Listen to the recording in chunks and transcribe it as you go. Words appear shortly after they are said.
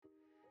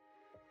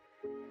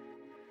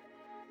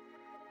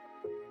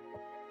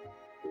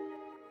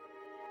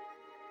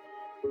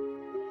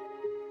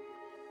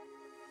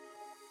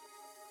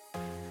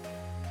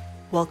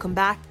Welcome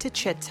back to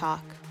Chit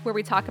Talk. Where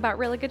we talk about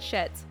really good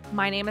shit.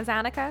 My name is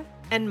Annika.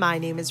 And my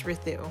name is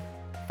Ritu.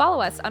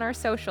 Follow us on our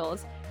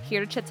socials,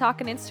 here to Chit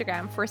Talk on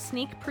Instagram for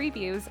sneak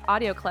previews,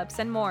 audio clips,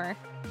 and more.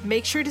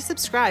 Make sure to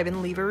subscribe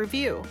and leave a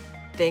review.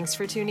 Thanks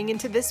for tuning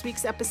into this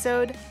week's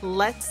episode.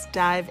 Let's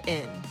dive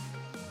in.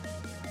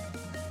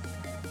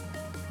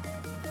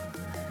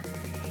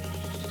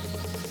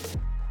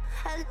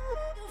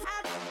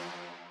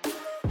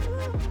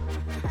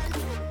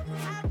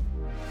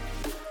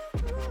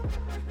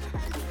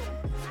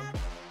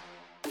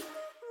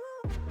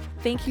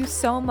 Thank you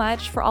so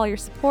much for all your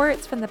support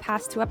from the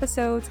past 2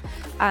 episodes.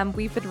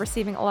 We've been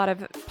receiving a lot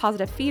of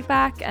positive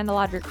feedback and a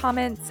lot of your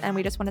comments, and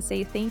we just want to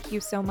say thank you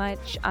so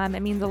much.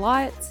 It means a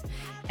lot.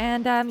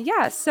 And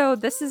so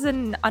this is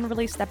an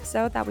unreleased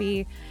episode that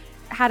we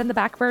had in the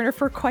back burner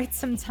for quite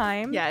some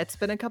time. Yeah, it's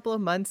been a couple of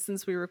months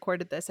since we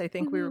recorded this. I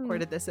think we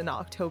recorded this in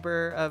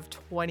October of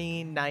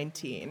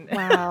 2019.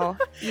 Wow.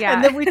 Yeah.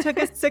 And then we took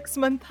a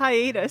 6-month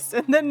hiatus,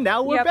 and then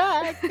now we're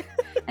back.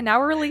 And now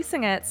we're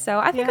releasing it. So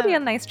I think it'll be a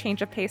nice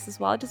change of pace as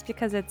well, just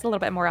because it's a little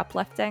bit more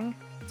uplifting.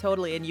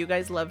 Totally. And you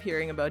guys love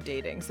hearing about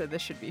dating, so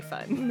this should be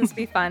fun. This will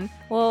be fun.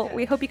 Well,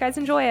 we hope you guys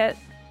enjoy it.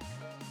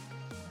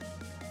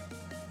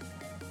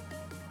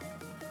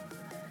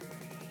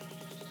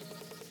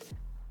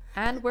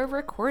 And we're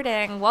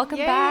recording. Welcome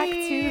back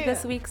to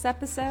this week's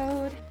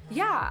episode.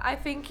 Yeah, I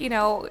think,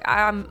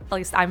 at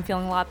least I'm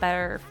feeling a lot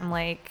better from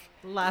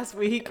last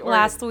week. The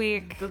last 2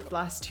 weeks. Or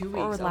last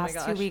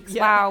 2 weeks.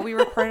 Yeah. Wow, we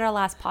recorded our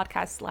last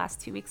podcast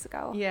last 2 weeks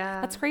ago. Yeah.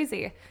 That's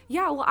crazy.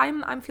 Yeah, well,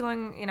 I'm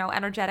feeling,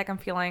 energetic. I'm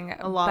feeling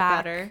a lot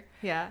better.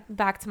 Yeah.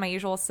 Back to my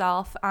usual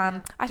self.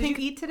 Did you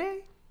eat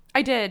today?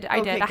 I did.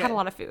 I good. had a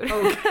lot of food.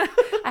 Okay.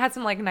 I had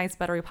some nice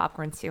buttery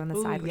popcorn too on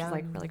the side, which yum.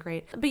 is really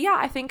great. But yeah,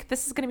 I think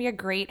this is going to be a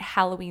great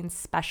Halloween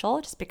special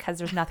just because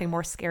there's nothing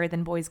more scary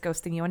than boys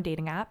ghosting you on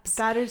dating apps.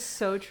 That is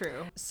so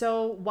true.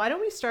 So why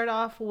don't we start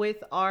off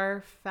with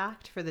our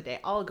fact for the day?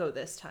 I'll go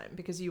this time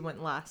because you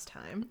went last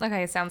time.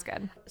 Okay, sounds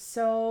good.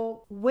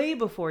 So way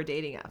before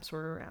dating apps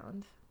were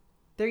around,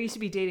 there used to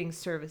be dating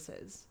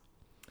services.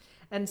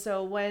 And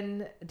so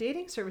when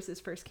dating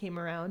services first came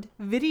around,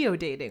 video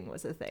dating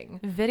was a thing.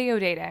 Video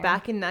dating.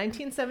 Back in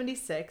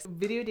 1976,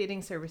 video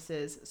dating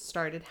services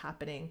started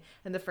happening.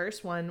 And the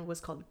first one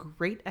was called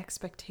Great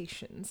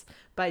Expectations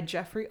by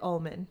Jeffrey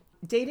Ullman.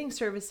 Dating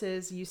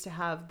services used to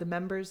have the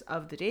members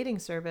of the dating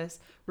service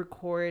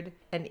record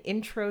an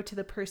intro to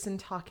the person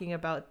talking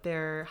about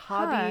their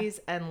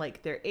hobbies and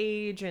their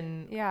age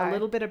and a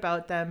little bit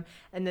about them.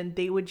 And then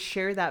they would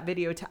share that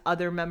video to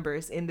other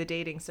members in the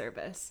dating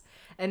service.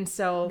 And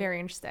so very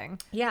interesting.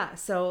 Yeah.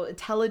 So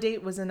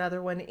teledate was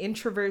another one.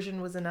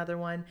 Introversion was another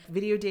one.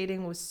 Video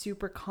dating was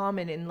super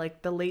common in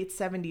the late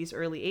 70s,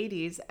 early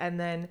 80s. And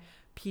then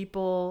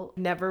people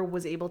never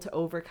was able to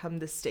overcome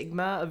the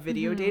stigma of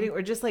video dating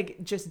or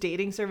just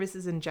dating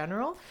services in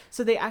general.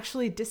 So they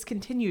actually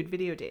discontinued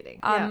video dating.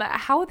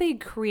 How they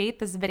create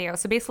this video.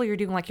 So basically you're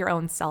doing your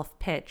own self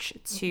pitch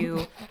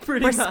to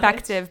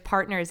prospective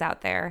partners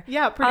out there.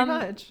 Yeah, pretty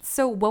much.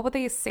 So what would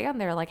they say on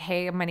there?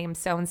 Hey, my name's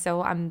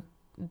so-and-so. I'm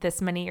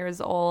this many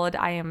years old.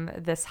 I am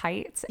this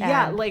height.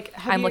 And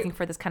I'm looking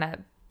for this kind of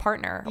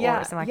partner or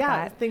something like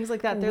that. Yeah, things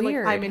like that. They're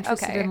Weird. I'm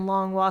interested in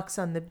long walks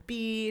on the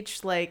beach.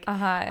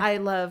 I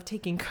love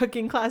taking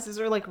cooking classes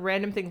or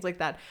random things like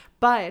that.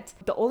 But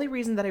the only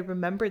reason that I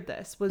remembered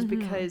this was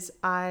because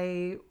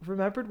I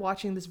remembered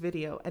watching this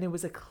video and it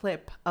was a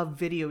clip of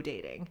video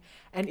dating.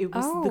 And it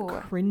was the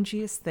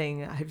cringiest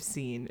thing I've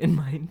seen in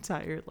my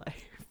entire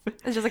life.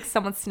 It's just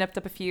someone snipped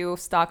up a few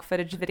stock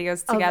footage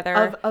videos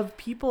together of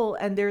people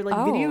and they're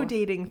video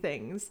dating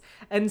things.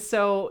 And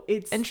so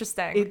it's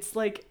interesting. It's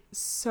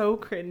so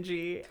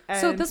cringy. And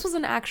so this was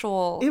an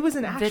actual it was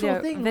an actual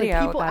thing.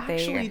 Video people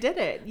actually did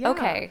it. Yeah.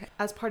 Okay.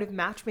 As part of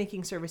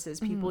matchmaking services,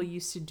 people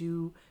used to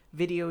do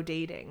video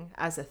dating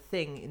as a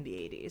thing in the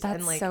 80s.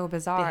 That's so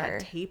bizarre. They had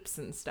tapes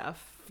and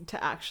stuff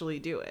to actually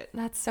do it.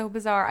 That's so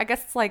bizarre. I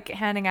guess it's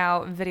handing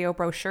out video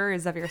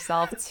brochures of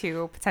yourself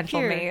to potential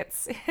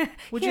mates.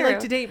 Would you like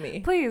to date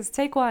me? Please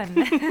take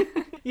one.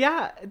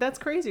 Yeah, that's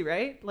crazy,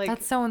 right?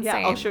 That's so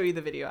insane. Yeah, I'll show you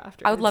the video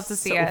after. I would love to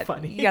see it.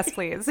 Funny. Yes,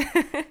 please.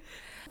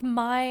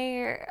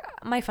 My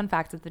fun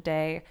fact of the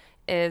day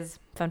is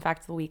fun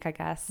fact of the week, I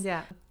guess.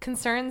 Yeah.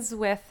 Concerns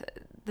with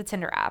the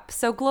Tinder app.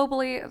 So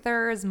globally,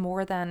 there's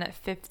more than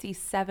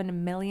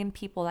 57 million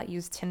people that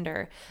use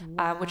Tinder,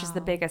 which is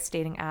the biggest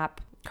dating app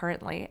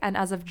currently. And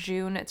as of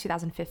June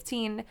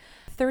 2015,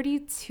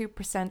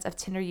 32% of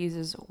Tinder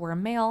users were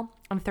male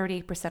and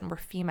 38% were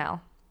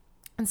female.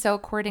 And so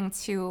according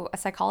to a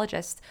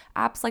psychologist,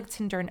 apps like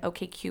Tinder and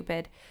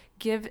OkCupid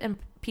give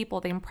people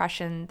the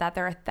impression that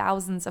there are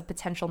thousands of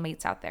potential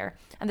mates out there.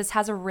 And this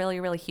has a really,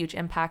 really huge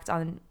impact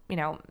on,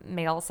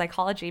 male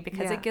psychology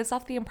because it gives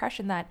off the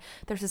impression that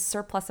there's a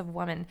surplus of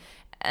women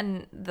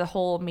and the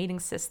whole mating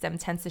system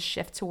tends to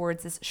shift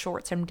towards this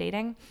short-term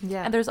dating.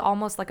 Yeah. And there's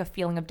almost a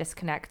feeling of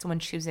disconnect when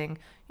choosing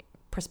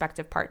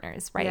prospective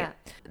partners, right? Yeah.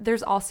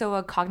 There's also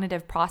a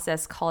cognitive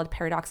process called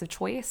paradox of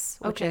choice,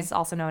 which is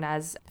also known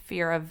as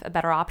fear of a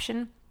better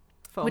option.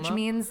 which FOMO.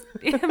 means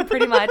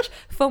pretty much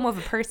FOMO of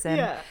a person,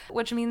 Yeah.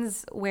 which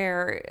means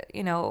where,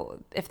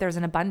 if there's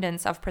an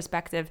abundance of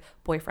prospective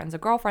boyfriends or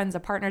girlfriends or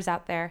partners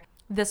out there,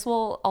 this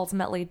will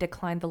ultimately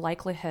decline the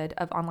likelihood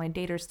of online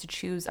daters to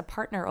choose a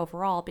partner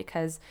overall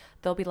because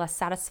they'll be less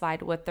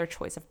satisfied with their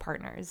choice of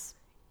partners.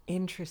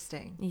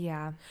 Interesting.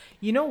 Yeah.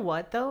 You know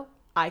what, though?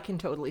 I can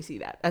totally see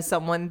that. As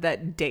someone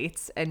that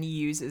dates and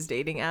uses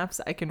dating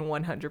apps, I can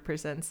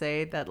 100%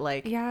 say that,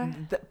 like, Yeah.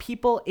 the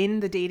people in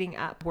the dating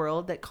app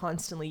world that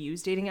constantly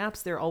use dating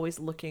apps, they're always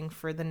looking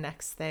for the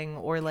next thing,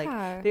 or like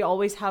Yeah. they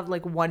always have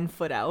like one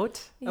foot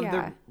out of Yeah.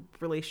 the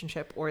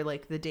relationship or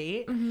like the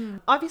date.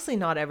 Obviously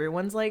not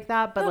everyone's like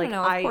that, but No, like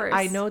no, of course.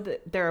 I know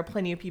that there are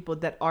plenty of people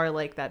that are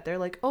like that. They're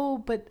like, oh,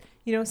 but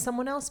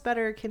someone else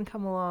better can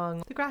come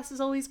along. The grass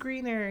is always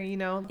greener,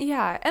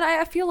 Yeah, and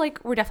I feel like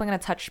we're definitely going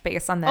to touch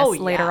base on this Oh,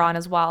 later yeah. on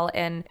as well,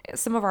 and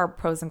some of our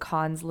pros and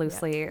cons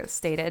loosely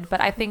stated.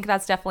 But I think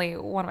that's definitely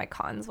one of my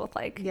cons with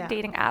Yeah.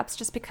 dating apps,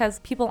 just because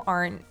people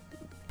aren't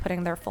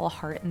putting their full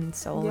heart and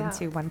soul Yeah.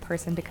 into one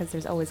person, because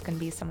there's always going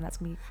to be someone that's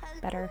going to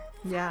be better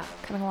Yeah.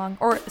 coming along,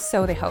 or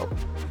so they hope.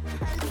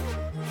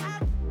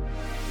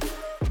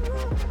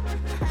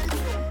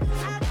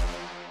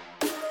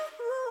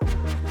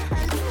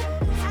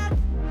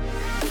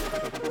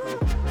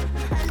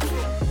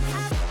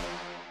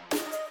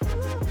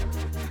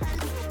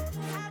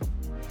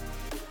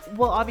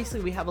 Well, obviously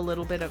we have a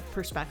little bit of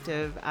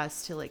perspective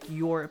as to like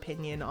your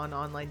opinion on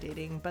online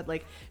dating, but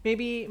like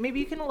maybe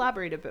you can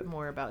elaborate a bit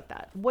more about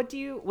that. What do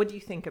you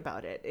think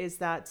about it? Is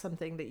that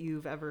something that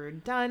you've ever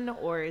done,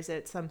 or is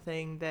it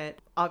something that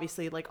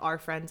obviously like our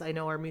friends, I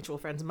know our mutual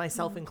friends,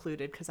 myself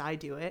included, because I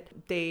do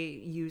it, they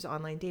use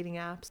online dating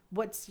apps.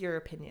 What's your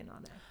opinion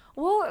on it?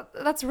 Well,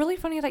 that's really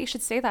funny that you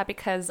should say that,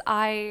 because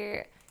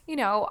I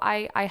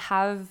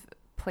have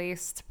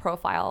placed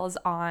profiles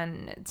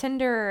on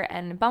Tinder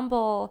and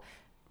Bumble.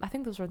 I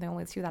think those were the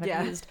only two that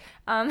I've used.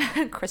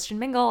 Christian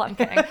Mingle, I'm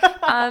kidding.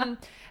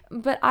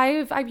 But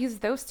I've used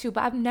those two,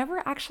 but I've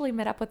never actually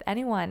met up with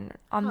anyone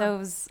on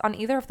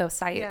either of those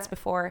sites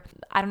before.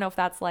 I don't know if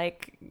that's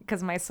like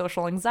because of my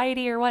social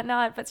anxiety or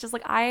whatnot, but it's just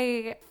like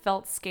I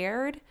felt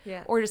scared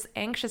or just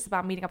anxious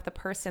about meeting up with a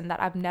person that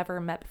I've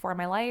never met before in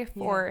my life,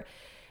 or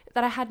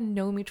that I had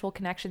no mutual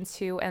connection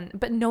to,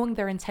 but knowing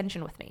their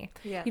intention with me.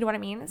 You know what I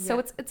mean? So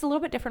it's a little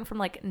bit different from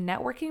like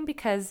networking,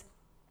 because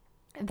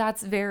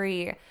that's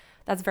very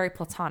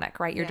platonic,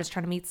 right? You're just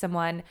trying to meet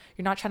someone.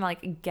 You're not trying to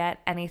like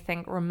get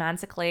anything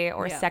romantically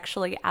or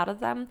sexually out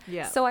of them.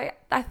 So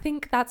I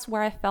think that's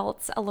where I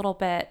felt a little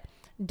bit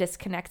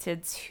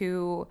disconnected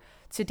to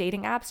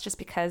dating apps, just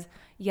because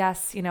I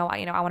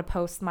want to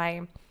post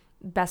my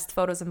best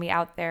photos of me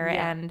out there,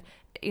 and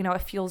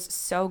it feels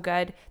so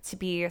good to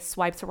be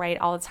swiped right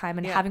all the time,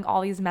 and having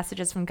all these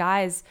messages from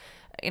guys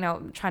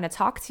trying to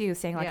talk to you,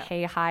 saying like,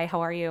 hey, hi,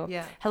 how are you?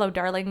 Hello,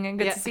 darling, and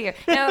good to see you.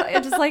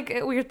 It's just like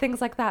weird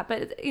things like that.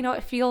 But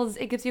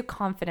it gives you a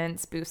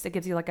confidence boost. It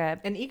gives you like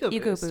an ego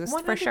boost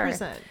 100%. for sure.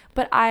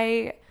 But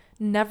I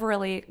never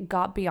really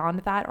got beyond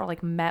that, or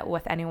like met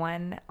with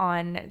anyone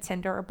on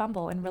Tinder or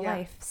Bumble in real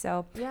life.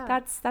 So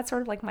that's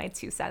sort of like my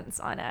 2 cents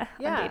on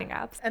dating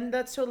apps. And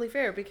that's totally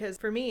fair, because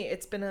for me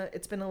it's been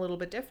a little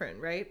bit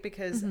different, right?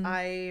 Because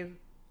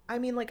I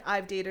mean, like,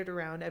 I've dated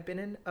around. I've been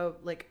in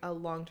a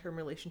long-term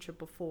relationship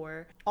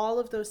before. All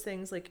of those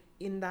things, like,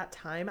 in that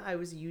time, I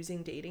was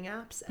using dating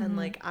apps, and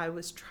like I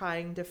was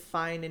trying to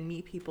find and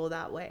meet people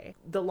that way.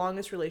 The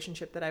longest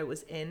relationship that I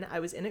was in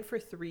it for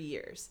 3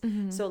 years.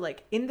 So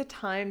like in the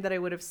time that I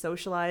would have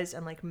socialized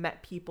and like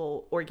met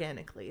people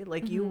organically,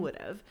 like you would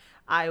have,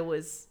 I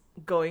was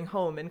going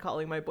home and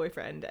calling my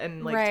boyfriend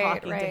and like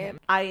talking to him.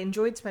 I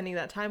enjoyed spending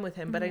that time with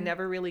him, but I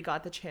never really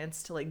got the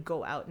chance to like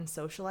go out and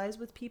socialize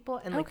with people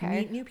and like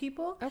meet new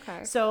people.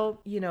 So,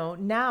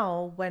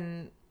 now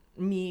when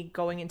me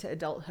going into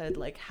adulthood,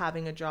 like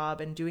having a job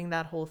and doing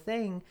that whole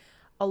thing,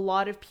 a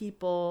lot of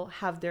people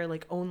have their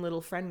like own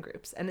little friend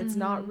groups, and it's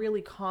not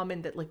really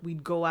common that like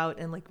we'd go out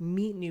and like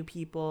meet new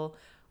people.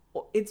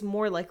 It's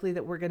more likely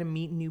that we're going to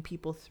meet new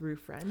people through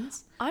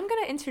friends. I'm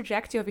going to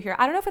interject you over here.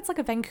 I don't know if it's like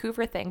a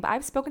Vancouver thing, but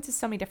I've spoken to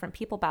so many different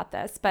people about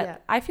this,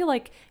 but I feel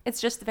like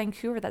it's just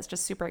Vancouver that's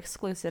just super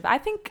exclusive. I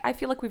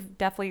feel like we've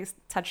definitely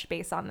touched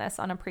base on this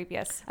on a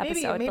previous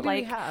episode. Maybe but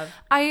like, we have.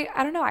 I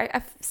don't know.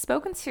 I've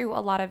spoken to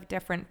a lot of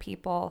different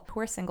people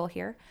who are single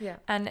here.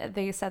 And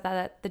they said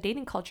that the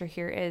dating culture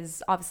here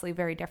is obviously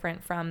very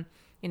different from,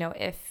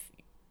 if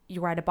you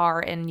were at a bar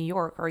in New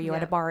York or you're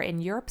at a bar in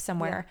Europe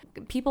somewhere.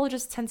 People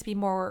just tend to be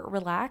more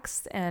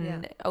relaxed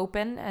and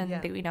open, and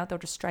they'll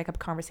just strike up a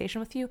conversation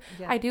with you.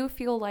 I do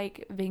feel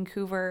like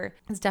Vancouver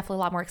is definitely a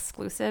lot more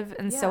exclusive,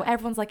 and so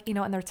everyone's like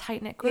in their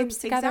tight knit groups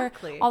together.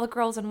 All the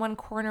girls in one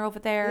corner over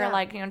there,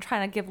 like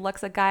trying to give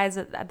looks at guys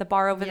at the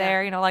bar over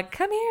there. Like,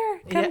 come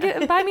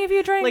here, buy me a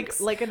few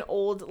drinks. like an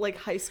old like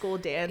high school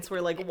dance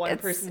where like one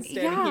person's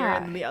standing here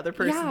and the other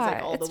person's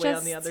like all the way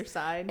on the other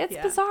side. It's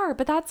bizarre,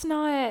 but that's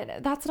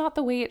not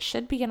the way it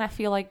should be. And I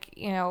feel like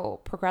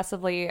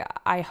progressively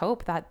I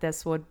hope that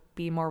this would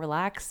be more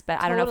relaxed,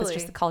 but I don't know if it's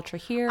just the culture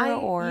here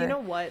or you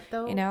know what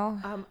though,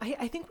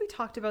 I think we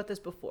talked about this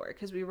before,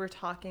 because we were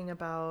talking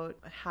about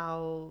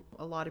how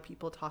a lot of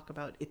people talk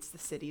about it's the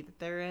city that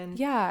they're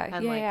in.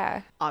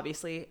 And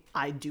obviously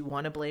I do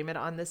want to blame it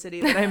on the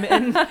city that I'm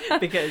in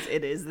because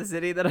it is the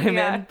city that I'm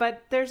in,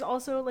 but there's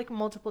also like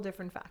multiple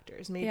different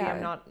factors. Maybe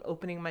I'm not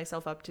opening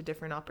myself up to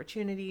different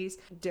opportunities,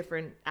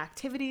 different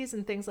activities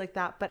and things like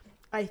that, but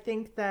I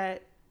think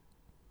that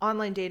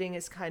online dating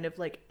is kind of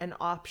like an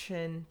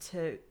option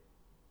to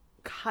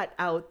cut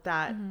out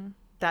that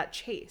that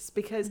chase,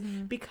 because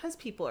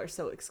people are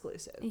so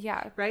exclusive.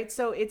 Right.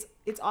 So it's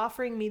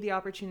offering me the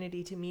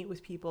opportunity to meet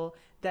with people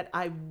that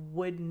I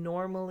would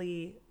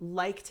normally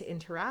like to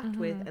interact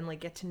with and like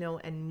get to know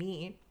and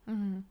meet.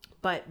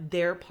 But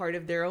they're part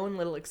of their own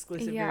little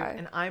exclusive group,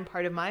 and I'm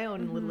part of my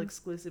own little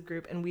exclusive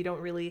group, and we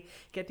don't really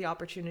get the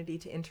opportunity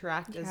to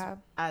interact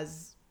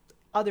as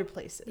other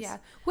places.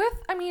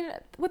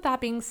 With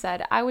that being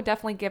said, I would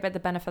definitely give it the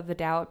benefit of the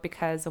doubt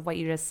because of what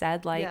you just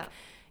said. Like,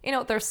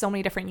 there's so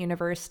many different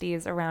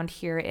universities around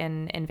here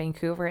in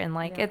Vancouver, and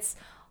like it's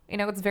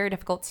very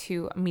difficult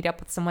to meet up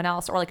with someone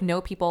else or like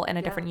know people in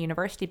a different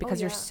university because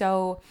you're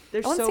so, I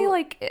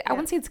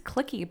wouldn't say it's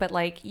cliquey, but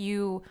like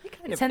it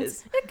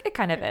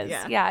kind of is.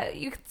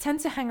 You tend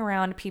to hang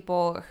around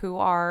people who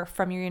are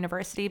from your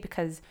university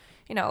because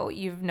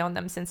you've known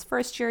them since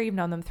first year, you've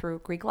known them through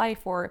Greek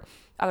life or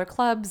other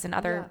clubs and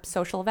other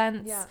social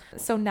events.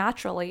 So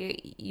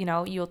naturally,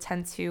 you'll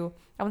tend to,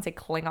 I wouldn't say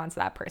cling on to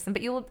that person,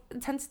 but you'll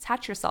tend to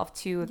attach yourself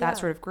to that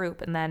sort of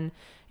group. And then,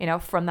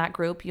 from that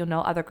group, you'll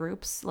know other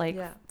groups like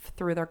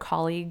through their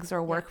colleagues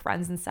or work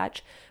friends and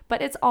such.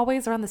 But it's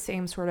always around the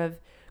same sort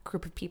of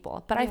group of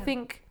people. But I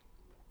think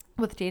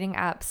with dating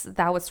apps,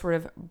 that would sort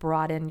of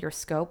broaden your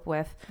scope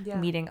with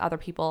meeting other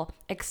people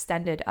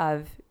extended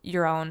of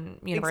your own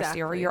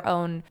university or your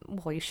own,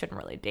 well, you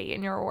shouldn't really date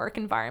in your work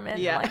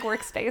environment, like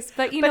workspace,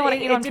 but you know what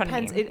I'm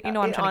trying to get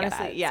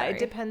at. It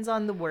depends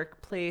on the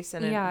workplace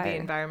and the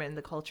environment and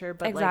the culture,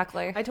 but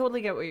exactly. Like, I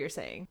totally get what you're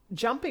saying.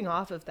 Jumping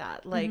off of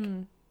that, like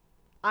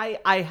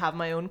I have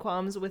my own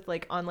qualms with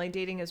like online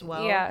dating as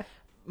well.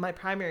 My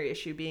primary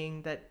issue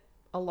being that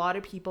a lot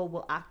of people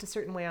will act a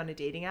certain way on a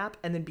dating app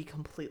and then be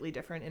completely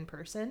different in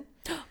person.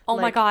 Oh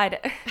my God.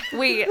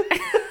 Wait.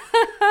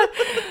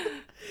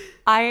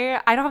 I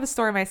don't have a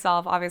story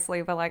myself,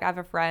 obviously, but like I have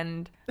a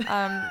friend who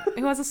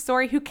has a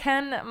story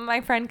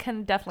my friend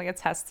can definitely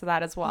attest to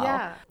that as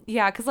well.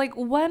 Yeah. Cause like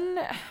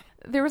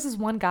there was this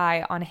one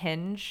guy on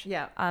Hinge.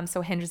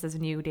 So Hinge is this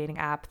new dating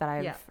app that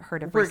I've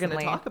heard of recently.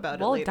 We're going to talk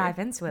about it later. We'll dive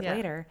into it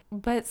later.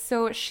 But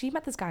so she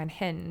met this guy on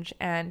Hinge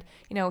and,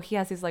 he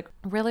has these like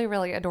really,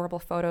 really adorable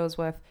photos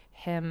with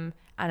him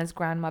and his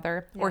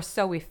grandmother, or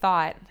so we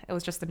thought. It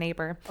was just a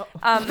neighbor,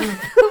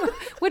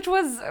 which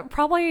was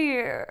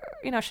probably,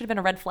 should have been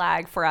a red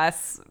flag for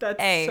us.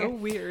 That's so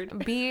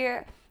weird. B,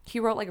 he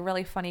wrote like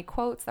really funny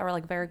quotes that were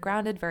like very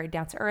grounded, very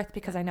down to earth,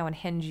 because I know on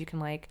Hinge you can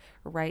like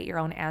write your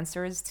own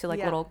answers to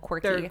like little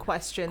quirky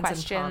questions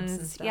and prompts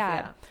and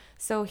stuff.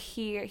 So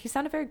he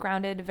sounded very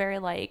grounded, very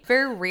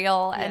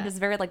real, and just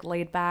very like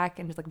laid back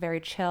and just like very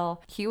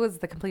chill. He was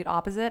the complete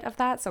opposite of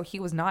that, so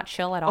he was not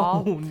chill at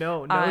all. Oh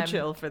no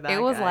chill for that.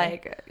 It was guy.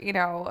 Like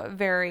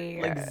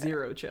very like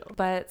zero chill.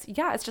 But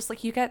it's just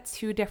like you get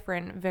two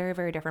different, very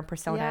very different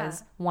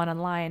personas, one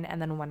online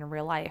and then one in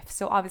real life.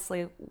 So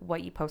obviously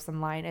what you post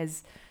online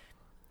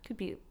could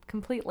be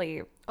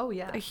completely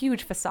a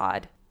huge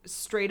facade.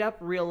 Straight up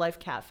real life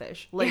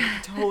catfish, like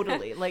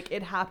totally. Like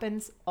it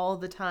happens all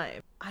the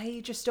time.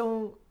 I just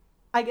don't,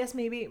 I guess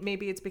maybe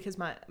it's because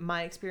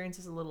my experience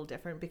is a little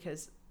different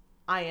because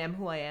I am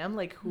who I am,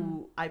 like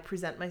who I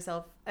present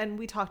myself. And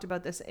we talked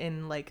about this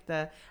in like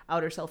the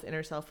outer self,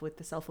 inner self with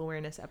the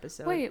self-awareness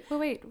episode. Wait,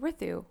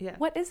 Ritu. Yeah.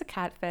 What is a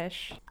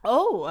catfish?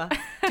 Oh,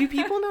 do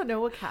people not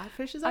know what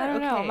catfish is? I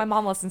don't know. My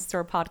mom listens to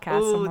her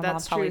podcast. Oh, so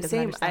that's true.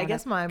 Same. I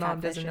guess my mom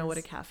doesn't know what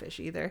a catfish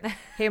either.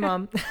 Hey,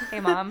 Mom. Hey,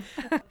 Mom.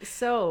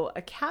 So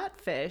a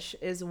catfish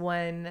is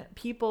when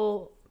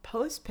people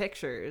post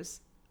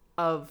pictures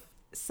of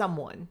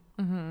someone,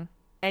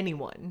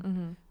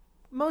 anyone.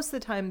 Most of the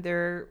time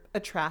they're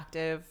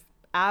attractive,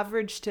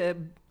 average to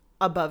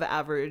above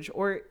average,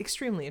 or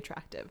extremely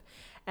attractive.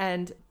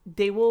 And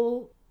they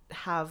will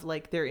have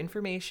like their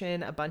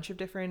information, a bunch of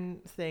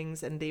different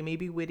things, and they may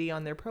be witty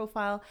on their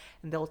profile,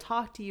 and they'll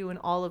talk to you and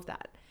all of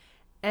that.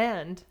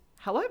 And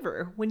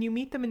however, when you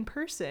meet them in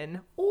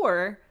person,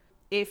 or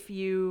if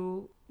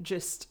you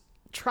just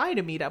try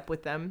to meet up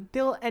with them,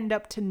 they'll end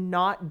up to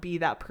not be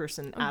that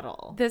person at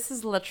all. This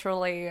is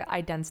literally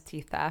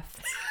identity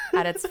theft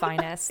at its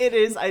finest. It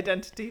is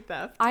identity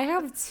theft. I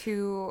have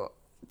two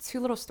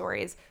little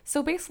stories.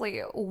 So basically,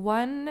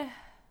 one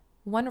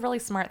really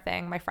smart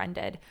thing my friend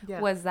did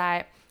was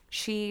that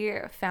she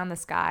found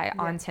this guy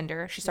on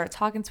Tinder. She started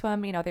talking to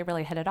him. They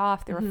really hit it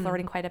off. They were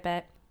flirting quite a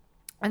bit.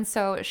 And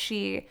so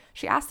she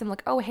asked him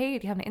like, oh, hey,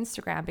 do you have an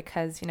Instagram?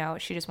 Because,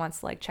 she just wants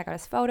to like check out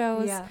his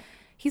photos. Yeah.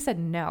 He said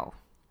no.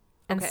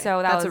 And Okay,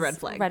 so that that's was a red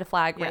flag. red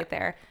flag Yeah. right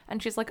there.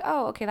 And she's like,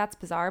 oh, okay, that's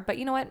bizarre. But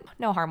you know what?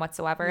 No harm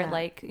whatsoever. Yeah.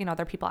 Like, you know,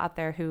 there are people out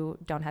there who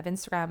don't have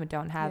Instagram and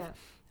don't have Yeah.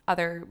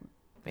 other,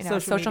 you know,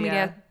 Social social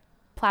media. media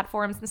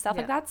platforms and stuff.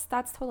 Like Yeah.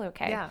 that's totally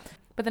okay. Yeah.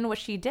 But then what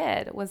she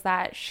did was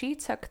that she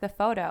took the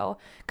photo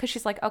because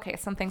she's like, okay,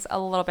 something's a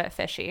little bit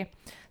fishy.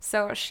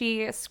 So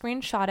she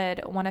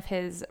screenshotted one of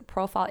his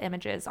profile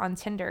images on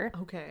Tinder,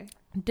 Okay.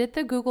 did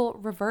the Google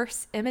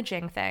reverse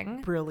imaging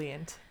thing,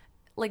 Brilliant.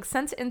 like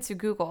sent it into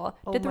Google,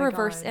 Oh did the my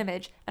reverse God.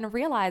 image, and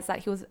realized that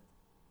he was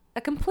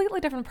a completely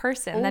different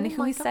person than Oh who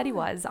my he said he God.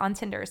 was on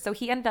Tinder. So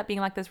he ended up being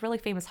like this really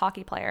famous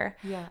hockey player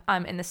Yeah.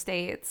 in the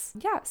States.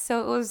 Yeah,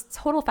 so it was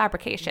total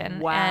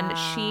fabrication. And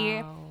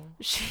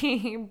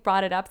she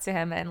brought it up to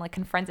him and like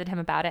confronted him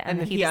about it, And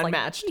then he just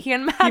unmatched. like he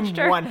unmatched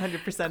her.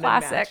 100%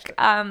 Classic.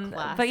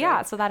 unmatched. But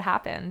yeah, so that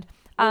happened.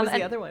 What was the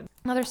And other one?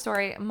 another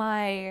story,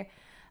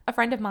 a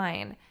friend of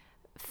mine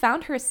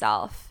found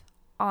herself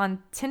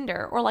on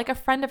Tinder, or like a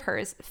friend of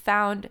hers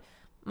found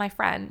my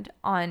friend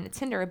on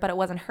Tinder, but it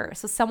wasn't her.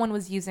 So someone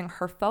was using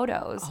her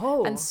photos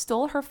Oh. and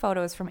stole her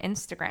photos from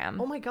Instagram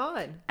Oh my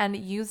God. and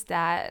used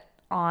that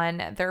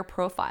on their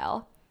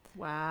profile,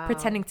 Wow.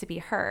 pretending to be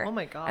her. Oh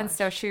my And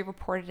so gosh. she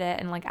reported it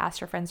and like asked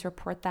her friends to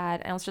report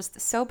that. And it was just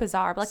so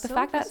bizarre. But like the So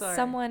fact bizarre. that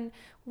someone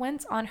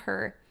went on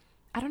her,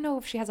 I don't know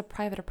if she has a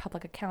private or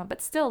public account,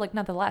 but still, like,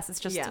 nonetheless, it's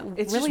just Yeah,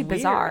 it's really just weird.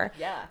 bizarre.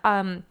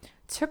 Yeah.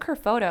 Took her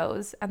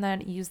photos and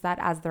then used that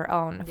as their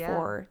own Yeah.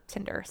 for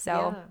Tinder.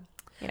 So, Yeah.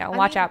 you know, I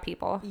watch mean, out,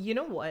 people. You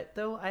know what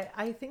though?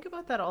 I think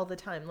about that all the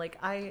time. Like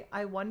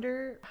I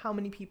wonder how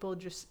many people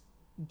just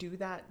do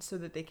that so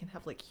that they can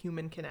have like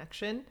human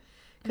connection.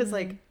 Because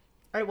like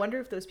I wonder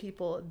if those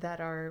people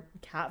that are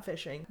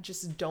catfishing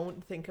just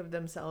don't think of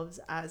themselves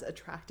as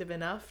attractive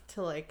enough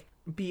to like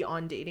be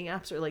on dating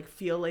apps or like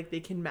feel like they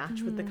can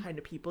match with the kind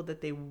of people that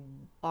they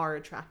are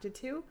attracted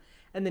to,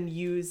 and then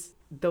use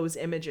those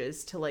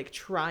images to like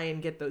try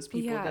and get those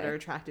people that Yeah. are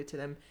attracted to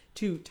them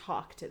to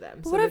talk to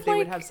them, so What that if, they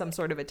would like- have some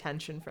sort of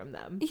attention from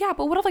them. Yeah,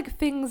 but what if like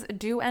things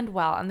do end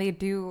well and they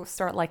do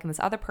start liking this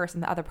other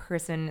person? The other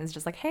person is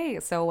just like, hey,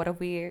 so what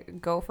if we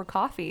go for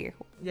coffee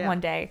Yeah.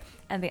 one day?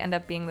 And they end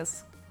up being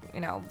this, you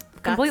know,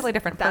 completely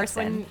different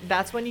person.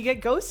 That's when you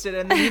get ghosted,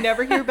 and then you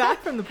never hear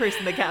back from the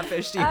person that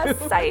catfished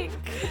you. Psych.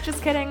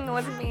 Just kidding. It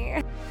wasn't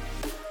me.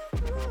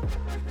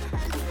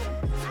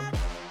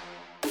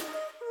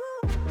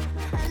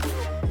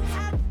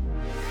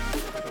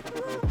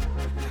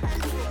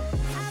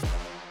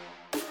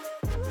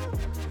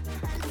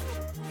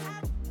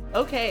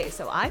 Okay,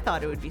 so I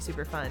thought it would be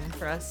super fun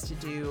for us to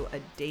do a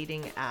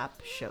dating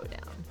app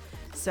showdown.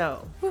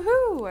 So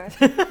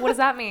Woohoo. What does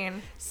that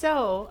mean?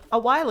 a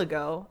while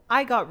ago,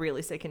 I got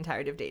really sick and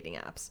tired of dating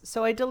apps,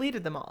 so I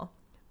deleted them all.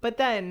 But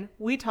then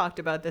we talked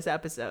about this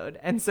episode,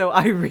 and so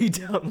I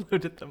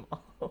re-downloaded them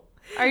all.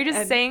 Are you just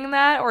And- saying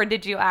that, or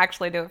did you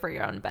actually do it for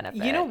your own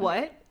benefit? You know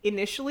what?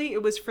 Initially,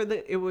 it was for the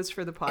podcast. It was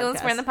for the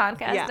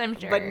podcast, yeah, I'm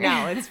sure. But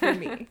now it's for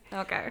me.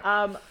 Okay.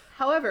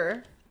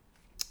 However,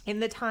 in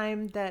the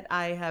time that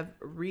I have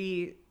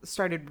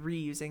started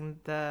reusing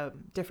the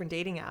different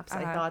dating apps,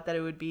 I thought that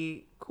it would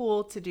be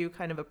cool to do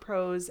kind of a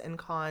pros and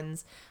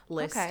cons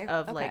list Okay,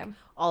 of okay. like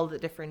all the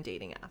different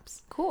dating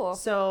apps. Cool.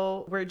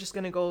 So we're just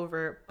going to go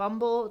over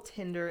Bumble,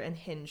 Tinder, and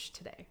Hinge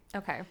today.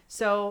 Okay.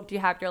 So Do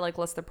you have your like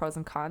list of pros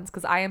and cons?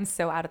 Because I am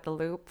so out of the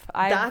loop.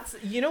 that's,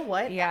 you know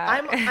what?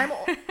 Yeah.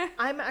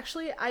 I'm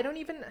actually, I don't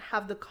even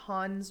have the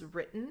cons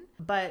written,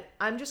 but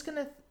I'm just going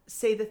to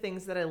say the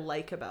things that I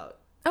like about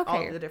all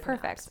Okay, the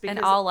different perfect. apps, And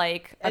because- I'll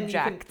like and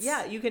object.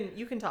 you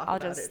can talk I'll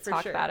about just it for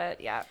talk sure. about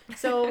it. Yeah.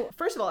 So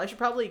first of all, I should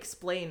probably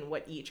explain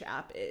what each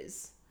app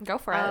is. Go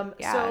for it.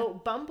 Yeah. So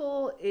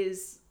Bumble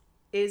is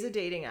a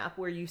dating app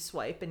where you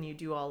swipe and you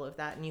do all of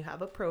that, and you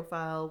have a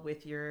profile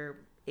with your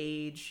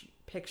age,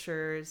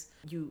 pictures.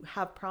 You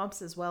have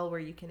prompts as well where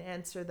you can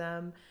answer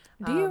them.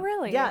 Do you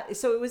really? Yeah.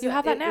 So it was. You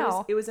have that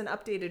now? It was an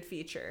updated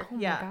feature. Oh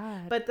my yeah.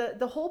 God. But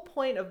the whole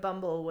point of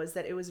Bumble was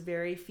that it was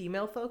very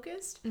female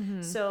focused.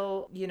 Mm-hmm.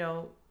 So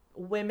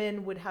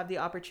women would have the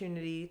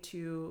opportunity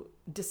to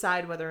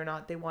decide whether or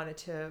not they wanted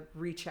to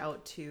reach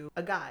out to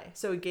a guy.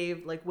 So it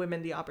gave like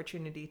women the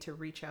opportunity to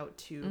reach out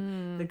to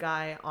the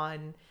guy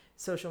on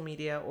social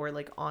media or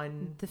like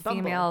on the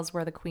Bumble. females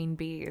were the queen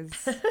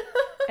bees.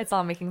 It's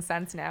all making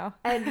sense now.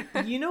 And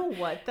you know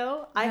what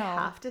though? I No.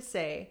 have to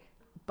say,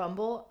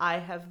 Bumble, I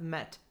have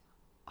met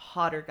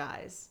hotter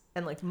guys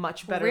and like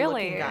much better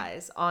Really? looking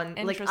guys on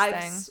like I've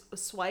Interesting.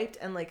 swiped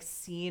and like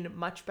seen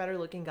much better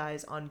looking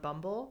guys on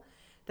Bumble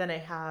than I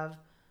have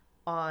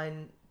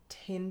on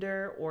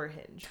Tinder or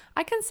Hinge.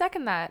 I can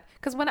second that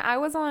because when I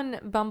was on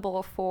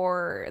Bumble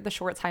for the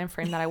short time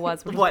frame that I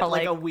was, which was What, probably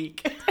like a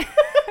week?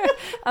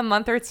 a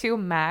month or two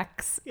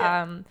max,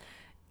 Yeah.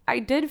 I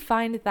did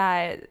find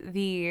that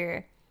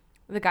the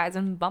guys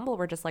in Bumble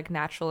were just like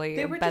naturally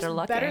They were better just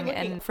looking. better looking.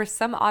 And for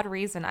some odd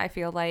reason, I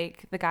feel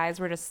like the guys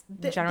were just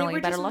generally they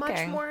were better just looking.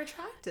 much more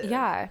attractive.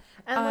 Yeah.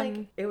 And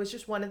like it was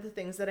just one of the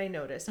things that I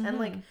noticed. And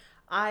like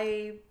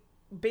I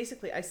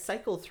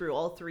cycle through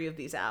all three of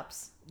these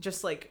apps,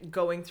 just like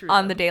going through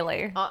on them. the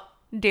daily.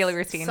 daily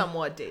routine.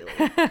 Somewhat daily.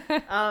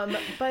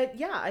 But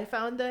yeah, I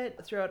found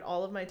that throughout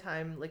all of my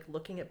time, like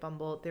looking at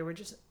Bumble,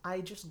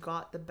 I just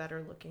got the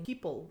better looking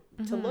people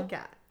to look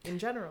at in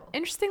general.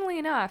 Interestingly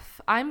enough,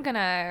 I'm going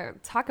to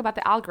talk about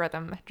the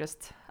algorithm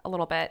just a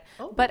little bit.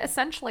 Oh. But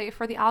essentially,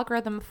 for the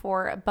algorithm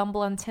for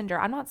Bumble and Tinder,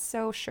 I'm not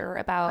so sure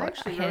about I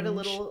actually Hinge.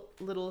 wrote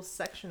a little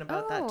section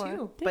about that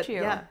too. Did But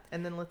you? yeah,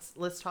 and then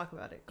let's talk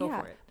about it. Go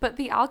for it. But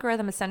the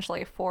algorithm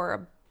essentially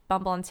for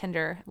Bumble and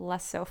Tinder,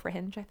 less so for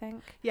Hinge, I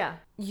think. Yeah.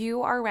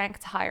 You are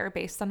ranked higher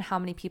based on how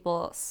many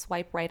people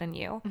swipe right on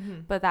you,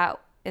 but that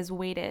is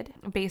weighted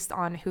based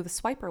on who the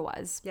swiper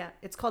was. Yeah,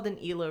 it's called an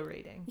ELO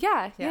rating.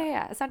 Yeah,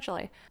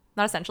 essentially.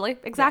 Not essentially,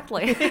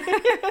 exactly.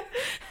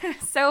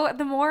 So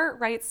the more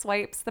right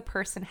swipes the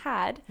person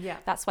had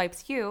that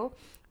swipes you,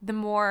 the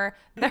more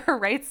their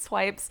right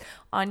swipes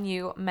on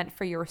you meant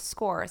for your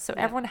score. So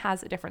everyone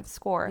has a different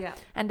score. Yeah.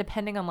 And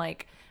depending on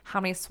like how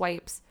many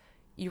swipes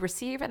you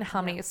receive and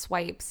how many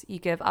swipes you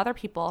give other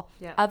people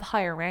of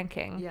higher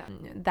ranking,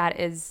 that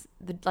is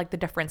the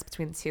difference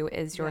between the two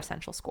is your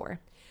essential score.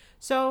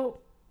 So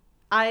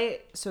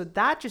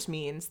that just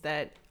means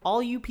that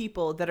all you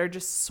people that are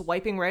just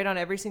swiping right on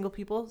every single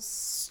people,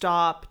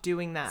 stop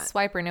doing that.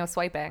 Swipe or no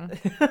swiping.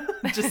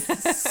 Just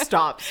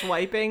stop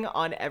swiping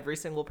on every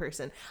single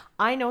person.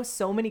 I know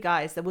so many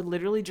guys that would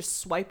literally just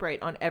swipe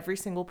right on every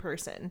single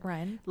person.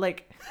 Ryan,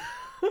 Like,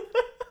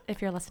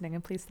 if you're listening,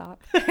 and please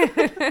stop.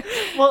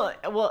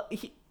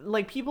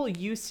 like people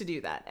used to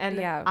do that. And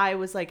Yeah. I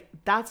was like,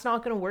 that's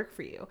not going to work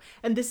for you.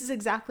 And this is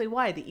exactly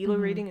why the ELO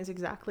rating is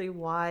exactly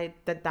why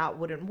that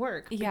wouldn't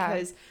work. Yeah.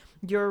 Because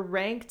you're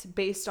ranked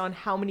based on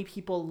how many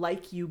people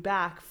like you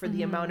back for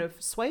the amount of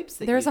swipes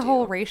that There's you a do.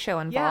 whole ratio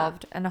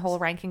involved and a whole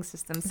ranking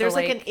system. So There's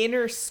like an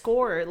inner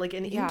score, like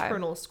an Yeah.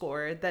 internal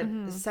score that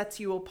sets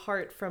you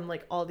apart from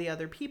like all the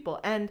other people.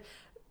 And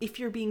if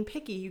you're being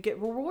picky, you get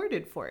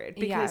rewarded for it.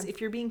 Because if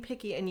you're being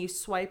picky and you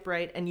swipe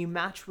right and you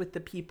match with the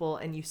people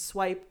and you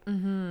swipe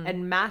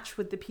and match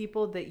with the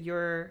people that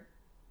you're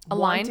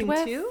aligned wanting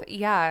with, to,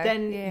 yeah,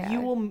 then you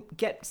will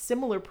get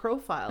similar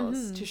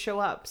profiles to show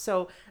up.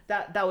 So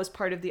that was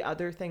part of the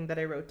other thing that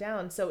I wrote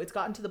down. So it's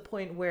gotten to the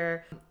point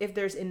where if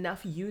there's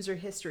enough user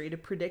history to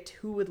predict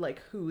who would like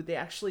who, they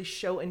actually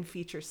show and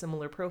feature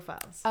similar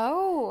profiles.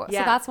 Oh,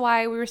 Yeah. so that's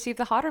why we receive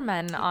the hotter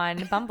men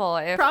on Bumble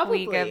if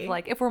Probably. we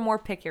give if we're more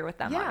pickier with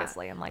them, Yeah,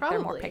 obviously, and like they're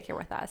more probably. pickier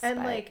with us. And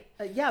but- like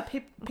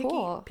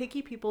Cool.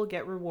 picky people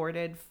get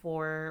rewarded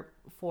for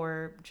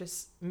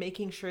just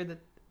making sure that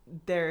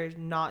they're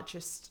not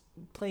just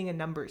playing a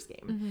numbers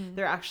game.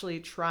 They're actually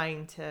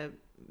trying to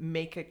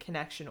make a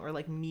connection or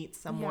like meet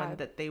someone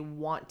that they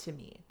want to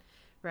meet,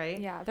 right?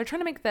 yeah, they're trying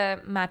to make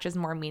the matches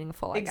more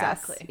meaningful, I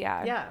Exactly.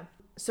 guess. Yeah.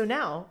 So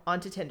now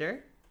onto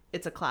Tinder.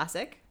 It's a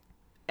classic.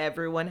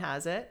 Everyone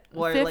has it.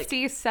 Or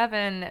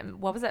 57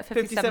 what was that,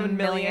 57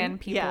 million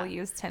people Yeah.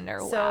 use Tinder.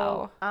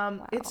 So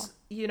Wow. it's,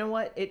 you know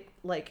what, it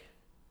like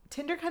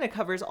Tinder kind of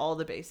covers all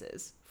the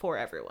bases for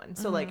everyone.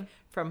 So like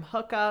from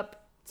hookup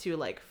to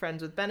like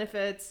friends with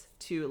benefits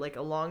to like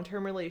a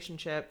long-term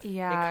relationship,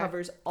 Yeah. it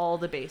covers all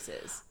the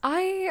bases.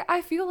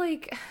 I feel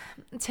like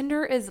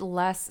Tinder is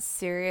less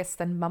serious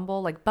than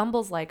Bumble. Like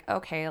Bumble's like,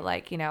 okay,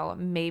 like, you know,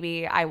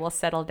 maybe I will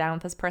settle down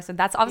with this person.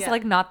 That's obviously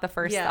like not the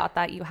first thought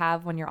that you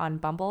have when you're on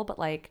Bumble, but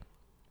like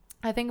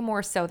I think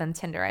more so than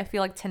Tinder. I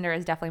feel like Tinder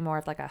is definitely more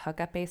of like a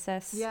hookup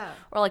basis. Yeah.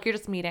 Or like you're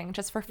just meeting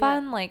just for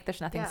fun. Like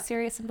there's nothing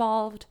serious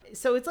involved.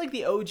 So it's like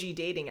the OG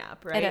dating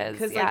app, right? It is,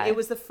 Because like it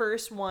was the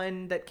first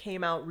one that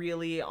came out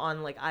really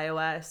on like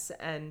iOS,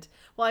 and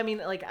well, I mean,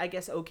 like I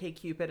guess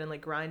OkCupid and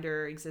like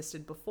Grindr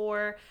existed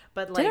before,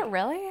 but like Did it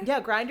really?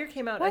 Yeah, Grindr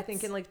came out I What?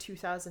 think in like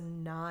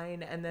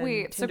 2009, and then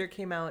Wait, so- Tinder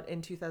came out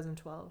in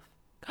 2012.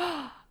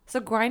 So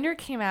Grindr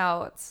came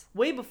out.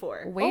 Way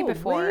before. Way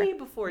before. Way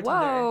before Tinder.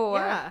 Whoa.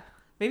 Yeah.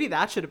 Maybe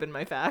that should have been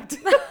my fact.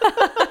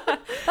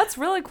 That's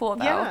really cool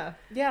though. Yeah.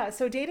 Yeah.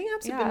 So dating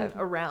apps Yeah. have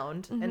been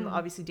around, and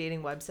obviously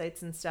dating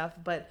websites and stuff,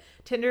 but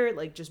Tinder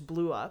like just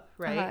blew up,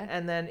 right? Uh-huh.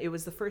 And then it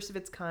was the first of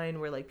its kind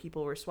where like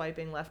people were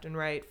swiping left and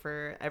right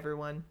for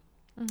everyone.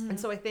 And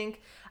so I think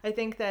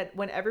that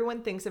when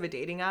everyone thinks of a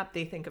dating app,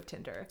 they think of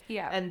Tinder.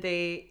 Yeah. And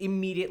they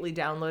immediately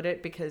download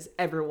it because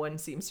everyone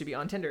seems to be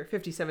on Tinder.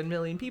 57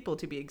 million people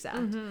to be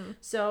exact.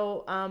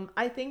 So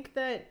I think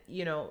that,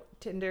 you know,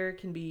 Tinder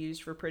can be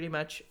used for pretty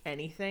much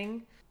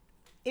anything.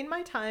 In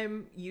my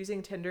time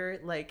using Tinder,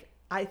 like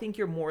I think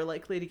you're more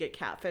likely to get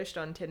catfished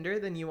on Tinder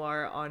than you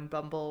are on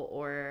Bumble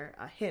or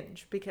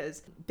Hinge,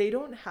 because they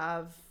don't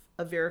have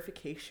a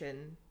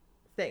verification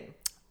thing.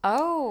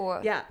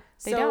 Oh. Yeah.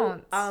 They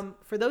don't.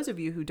 For those of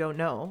you who don't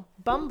know,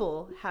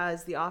 Bumble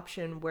has the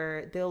option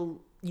where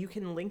you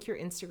can link your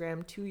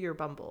Instagram to your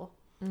Bumble.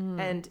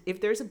 And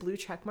if there's a blue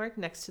check mark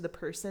next to the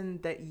person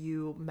that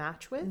you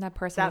match with, And that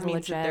person that is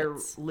means that they're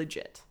legit.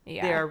 legit.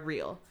 Yeah. They are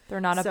real. They're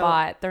not a So-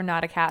 bot. They're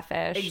not a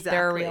catfish. Exactly.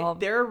 They're real.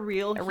 They're a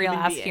real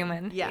ass being.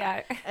 human. Yeah.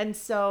 Yeah. And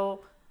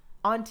so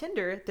on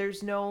Tinder,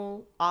 there's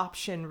no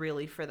option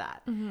really for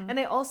that. And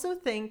I also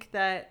think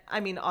that,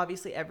 I mean,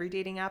 obviously every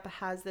dating app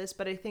has this,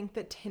 but I think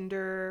that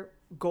Tinder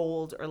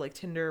Gold or like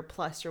Tinder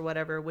Plus or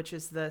whatever, which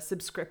is the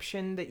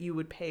subscription that you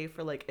would pay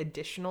for like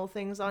additional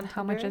things on Tinder.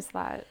 How much is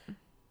that?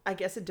 I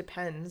guess it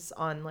depends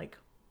on like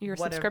Your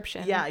whatever.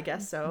 subscription. Yeah, I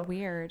guess so.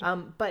 Weird.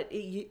 But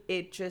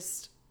it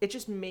just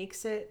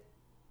makes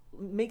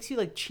you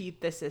like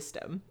cheat the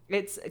system.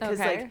 It's because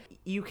like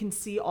you can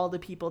see all the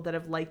people that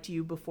have liked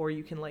you before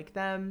you can like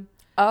them.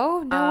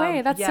 Oh, no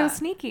way. That's so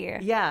sneaky.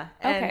 Yeah.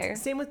 And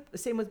same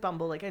with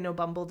Bumble. Like I know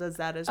Bumble does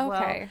that as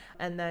well.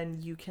 And then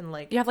you can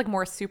like you have like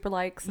more super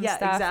likes and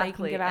stuff that you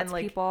can give out to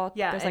like, people.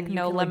 Yeah, there's like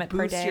no can, limit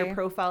per day. Boost your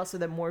profile so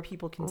that more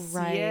people can see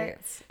it.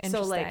 Interesting.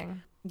 So like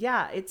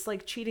yeah, it's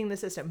like cheating the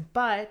system,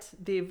 but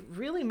they've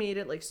really made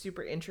it like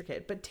super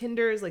intricate. But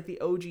Tinder is like the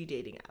OG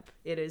dating app.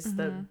 It is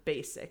the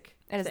basic.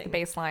 It is the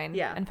baseline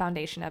and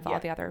foundation of all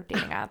the other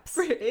dating apps.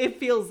 It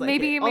feels like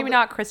maybe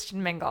not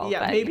Christian Mingle.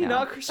 Yeah, but, maybe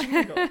not Christian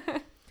Mingle.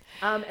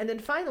 And then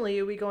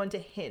finally we go into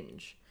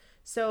Hinge.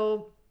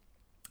 So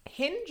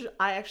Hinge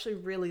I actually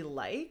really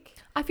like.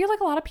 I feel like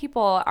a lot of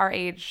people our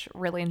age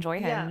really enjoy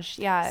Hinge.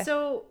 Yeah.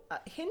 So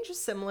Hinge is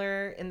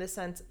similar in the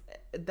sense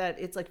that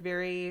it's like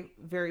very,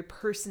 very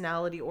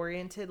personality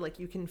oriented. Like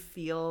you can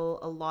feel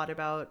a lot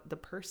about the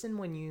person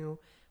when you're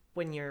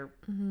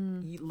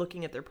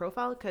looking at their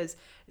profile, because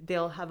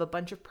they'll have a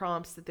bunch of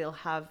prompts that they'll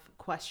have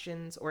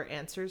questions or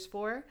answers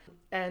for.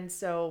 And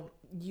so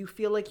you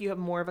feel like you have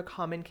more of a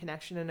common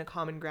connection and a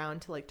common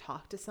ground to like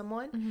talk to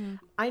someone.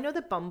 I know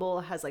that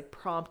Bumble has like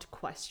prompt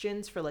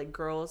questions for like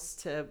girls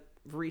to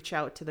reach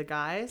out to the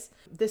guys.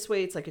 This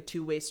way it's like a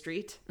two-way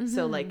street.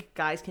 So like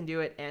guys can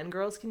do it and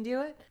girls can do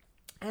it.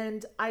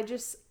 And I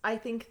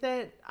think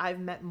that I've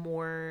met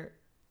more,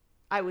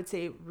 I would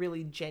say,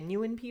 really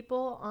genuine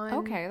people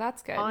on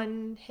that's good.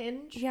 On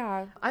Hinge.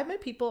 Yeah. I've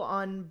met people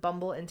on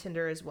Bumble and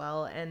Tinder as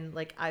well, and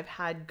like I've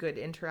had good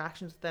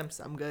interactions with them,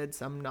 some good,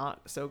 some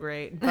not so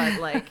great. But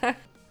like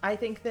I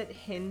think that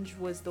Hinge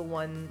was the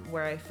one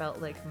where I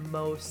felt like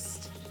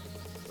most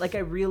like I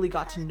really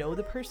got to know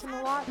the person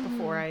a lot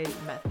before I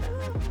met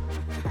them.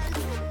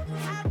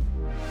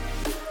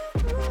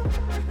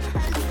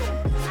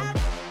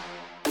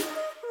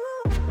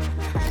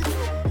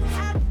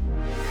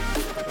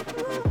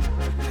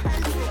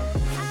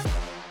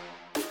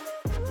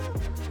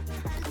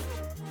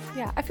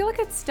 Yeah, I feel like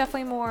it's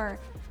definitely more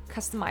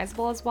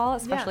customizable as well,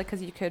 especially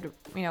because you could,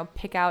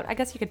 pick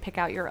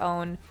out your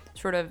own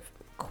sort of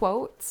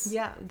quotes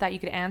that you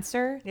could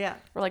answer. Yeah.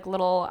 Or like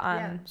little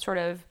sort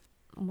of,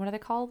 what are they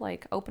called?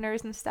 Like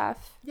openers and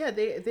stuff. Yeah,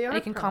 they are. And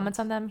you can comment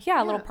on them.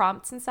 Yeah, little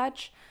prompts and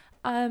such.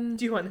 Do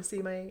you want to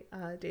see my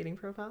dating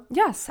profile?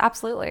 Yes,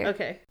 absolutely.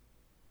 Okay.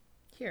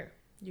 Here,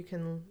 you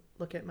can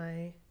look at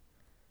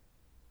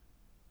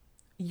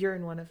you're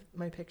in one of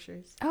my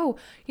pictures. Oh,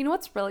 you know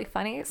what's really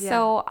funny? Yeah.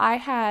 So I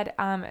had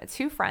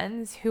two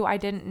friends who I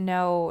didn't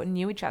know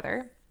knew each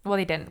other. Well,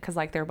 they didn't because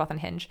like they were both on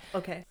Hinge.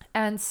 Okay.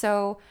 And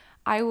so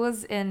I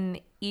was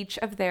in each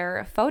of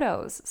their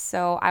photos.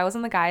 So I was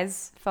in the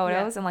guys'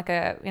 photos and like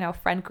a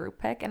friend group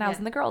pic, and I was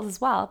in the girls as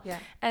well. Yeah.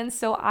 And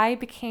so I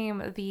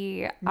became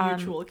the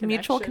mutual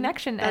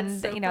connection.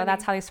 That's and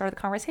that's how they started the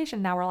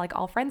conversation. Now we're like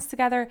all friends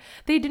together.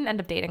 They didn't end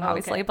up dating,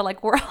 obviously, but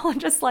like we're all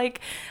just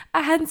like,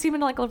 I hadn't seen him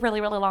in like a really,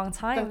 really long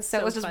time. That's so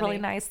it was just really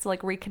nice to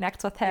like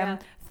reconnect with him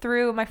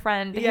through my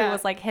friend who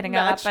was like hitting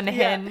up on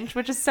Hinge,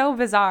 which is so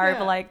bizarre,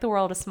 but like the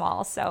world is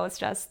small. So it's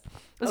just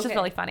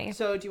really funny.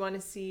 So do you want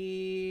to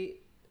see?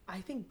 I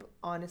think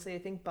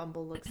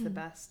Bumble looks the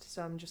best,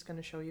 so I'm just going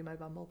to show you my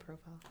Bumble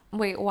profile.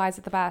 Wait, why is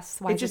it the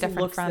best? Why is it different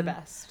looks from? The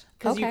best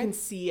because you can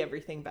see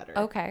everything better.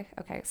 Okay.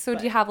 So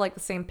do you have like the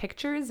same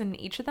pictures in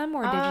each of them,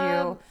 or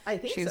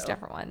did you choose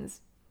different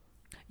ones?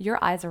 Your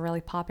eyes are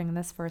really popping in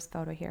this first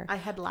photo here. I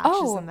had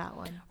lashes in that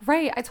one.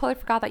 Right. I totally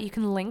forgot that you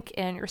can link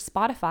in your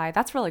Spotify.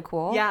 That's really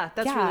cool. Yeah,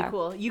 that's really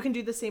cool. You can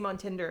do the same on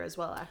Tinder as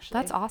well, actually.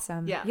 That's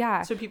awesome.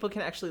 Yeah. So people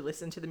can actually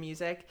listen to the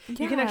music. Yeah.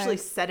 You can actually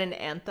set an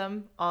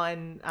anthem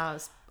on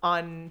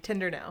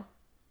Tinder now.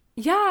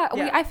 Yeah,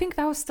 I think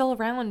that was still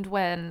around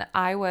when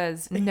I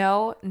was...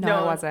 No, it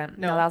wasn't.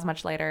 No, that was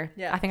much later.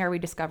 Yeah. I think I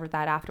rediscovered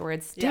that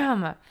afterwards. Yeah.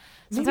 Damn.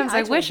 Sometimes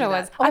I wish I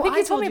was. I think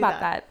you told me about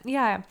that.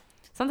 Yeah.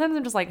 Sometimes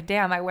I'm just like,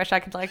 damn, I wish I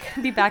could like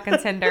be back on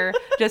Tinder,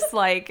 just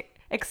like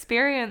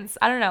experience.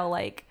 I don't know,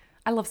 like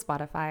I love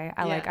Spotify.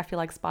 I feel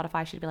like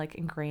Spotify should be like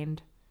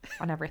ingrained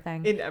on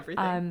everything. In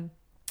everything.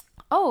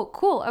 Oh,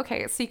 cool.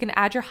 Okay, so you can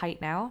add your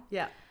height now.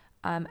 Yeah.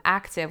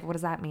 Active, what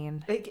does that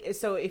mean?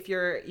 So if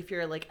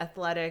you're like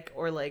athletic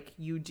or like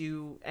you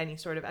do any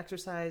sort of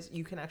exercise,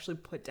 you can actually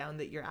put down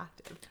that you're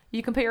active.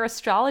 You can put your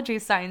astrology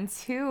sign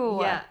too.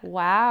 Yeah.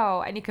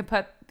 Wow. And you can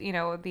put,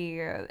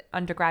 the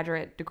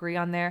undergraduate degree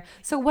on there.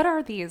 So what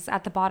are these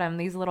at the bottom,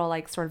 these little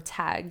like sort of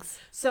tags?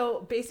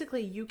 So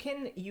basically you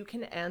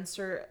can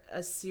answer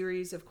a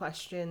series of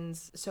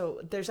questions.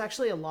 So there's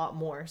actually a lot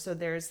more. So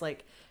there's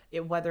like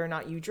whether or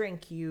not you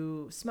drink,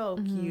 you smoke,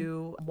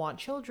 you want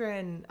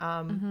children,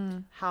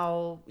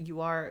 how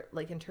you are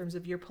like in terms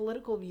of your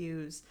political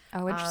views.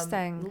 Oh,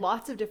 interesting.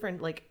 Lots of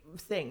different like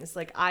things.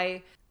 Like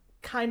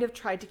kind of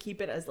tried to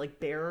keep it as like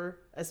bare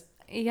as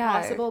Yeah,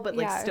 possible, but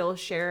like yeah. still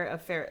share a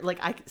fair, like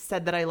I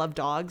said that I love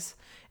dogs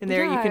in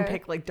there. You can Yeah.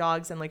 pick like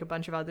dogs and like a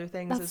bunch of other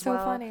things That's as so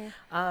well. funny.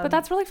 But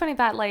that's really funny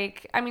that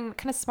like, I mean,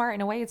 kind of smart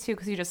in a way too,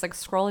 because you just like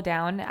scroll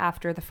down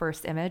after the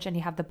first image and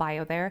you have the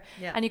bio there,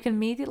 Yeah. and you can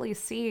immediately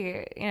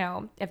see, you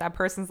know, if that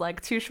person's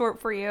like too short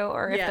for you,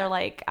 or if Yeah. they're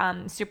like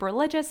super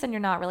religious and you're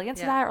not really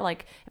into Yeah. that, or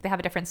like if they have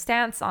a different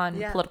stance on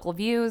Yeah. political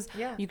views.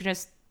 Yeah. You can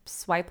just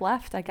swipe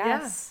left, I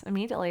guess,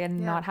 immediately and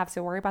Yeah. not have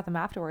to worry about them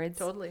afterwards.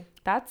 Totally.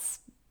 That's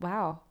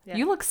wow. Yeah.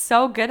 You look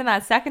so good in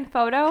that second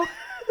photo.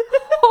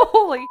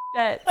 Holy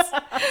shit.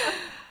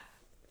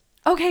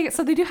 Okay,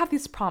 so they do have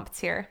these prompts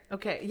here.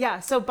 Okay. Yeah.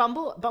 So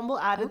Bumble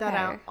added that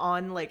Okay. out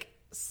on like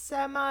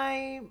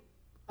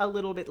a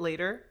little bit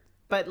later,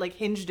 but like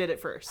Hinge did it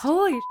first.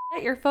 Holy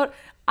shit, your photo.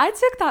 I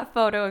took that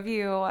photo of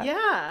you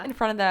Yeah. in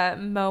front of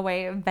the Moe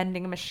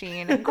vending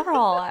machine.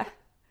 Girl,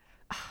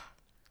 I'm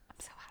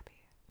so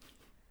happy.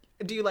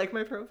 Do you like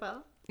my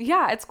profile?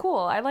 Yeah, it's cool.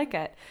 I like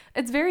it.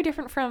 It's very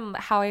different from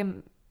how I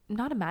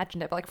not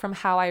imagined it, but like from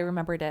how I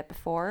remembered it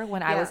before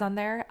when I Yeah. was on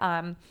there.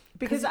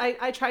 Because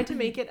I tried to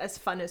make it as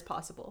fun as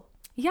possible.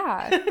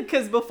 Yeah.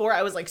 Because before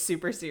I was like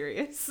super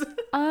serious.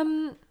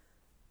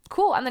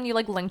 Cool. And then you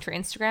like linked your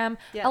Instagram.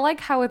 Yeah. I like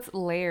how it's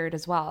layered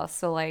as well.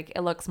 So like it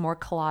looks more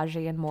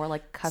collagey and more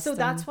like custom. So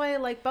that's why I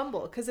like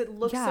Bumble, because it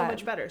looks so Yeah.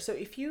 much better. So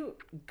if you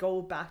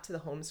go back to the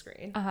home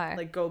screen, Uh-huh.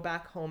 like go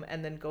back home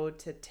and then go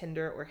to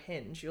Tinder or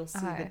Hinge, you'll see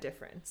the Uh-huh.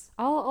 difference.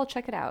 I'll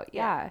check it out.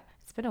 Yeah.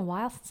 It's been a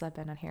while since I've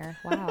been on here.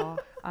 Wow.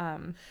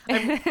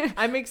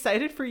 I'm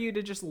excited for you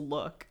to just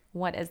look.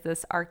 What is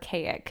this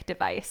archaic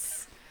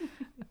device?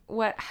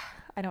 What?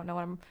 I don't know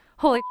what I'm.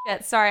 Holy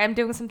shit. Sorry, I'm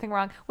doing something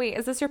wrong. Wait,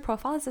 is this your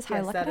profile? Is this how I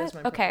Yes, look that at is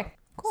it? my Okay. profile.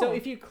 Cool. So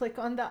if you click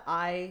on the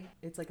eye,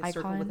 it's like a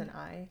circle with Icon? an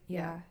eye.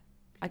 yeah.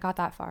 I got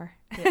that far.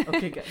 Yeah.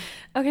 Okay, good.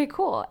 Okay,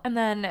 cool. And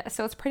then,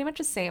 so it's pretty much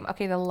the same.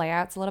 Okay, the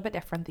layout's a little bit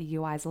different. The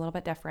UI is a little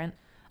bit different.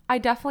 I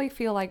definitely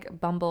feel like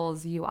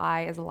Bumble's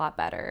UI is a lot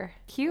better.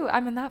 Cute.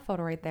 I'm in that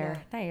photo right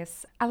there.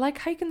 Nice. I like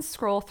how you can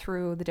scroll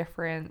through the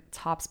different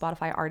top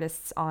Spotify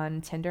artists on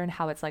Tinder and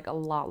how it's like a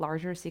lot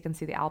larger so you can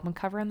see the album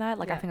cover in that.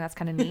 Like, I Yeah. think that's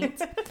kind of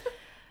neat.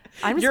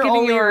 I'm just You're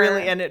giving only you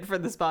really in it for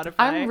the Spotify.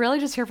 I'm really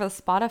just here for the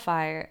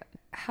Spotify.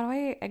 How do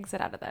I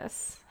exit out of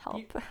this?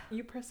 Help.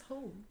 You press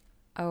home.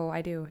 Oh,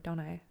 I do, don't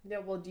I? Yeah,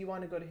 well, do you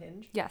want to go to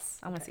Hinge? Yes,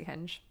 I want to see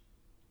Hinge.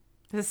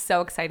 This is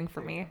so exciting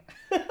for me.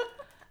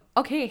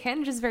 Okay,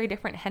 Hinge is very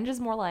different. Hinge is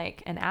more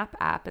like an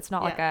app. It's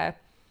not like a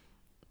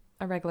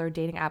regular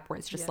dating app where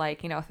it's just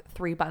like, you know,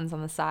 3 buttons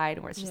on the side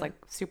where it's just like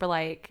super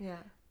like Yeah.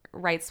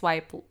 right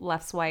swipe,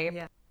 left swipe.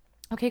 Yeah.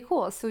 Okay,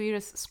 cool. So you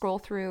just scroll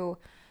through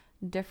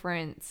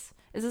different.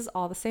 Is this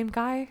all the same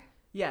guy?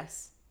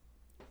 Yes.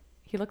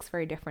 He looks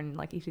very different in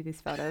like each of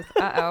these photos.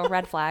 Uh-oh,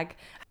 red flag.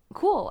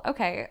 Cool.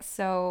 Okay.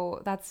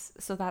 So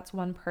that's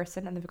one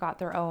person and they've got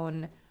their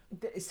own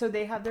So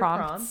they have their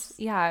prompts. prompts.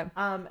 Yeah.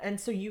 And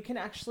so you can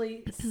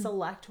actually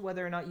select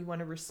whether or not you want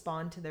to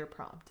respond to their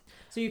prompt.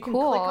 So you can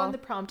Cool. click on the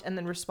prompt and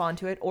then respond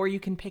to it, or you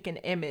can pick an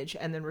image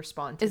and then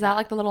respond to Is that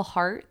like the little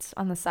heart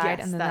on the side?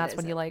 Yes, And then that that's is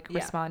when you it. like Yeah.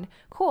 respond.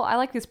 Cool. I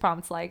like these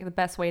prompts. Like the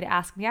best way to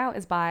ask me out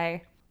is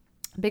by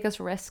biggest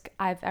risk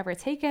I've ever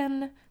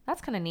taken.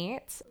 That's kind of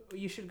neat.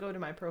 You should go to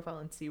my profile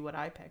and see what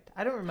I picked.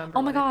 I don't remember.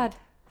 Oh my what I God.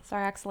 picked.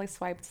 Sorry, I accidentally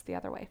swiped the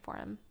other way for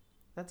him.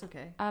 That's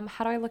okay.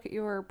 How do I look at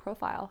your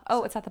profile?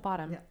 Oh, it's at the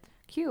bottom. Yeah.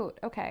 Cute.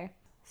 Okay.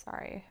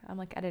 Sorry. I'm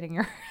like editing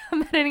your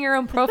I'm editing your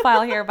own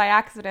profile here by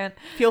accident.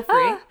 Feel free.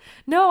 Ah,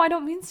 no, I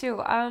don't mean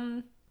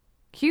to.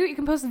 Cute. You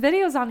can post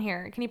videos on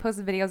here. Can you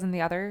post the videos in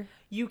the other?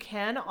 You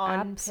can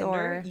on Apps Tinder.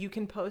 or- You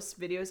can post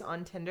videos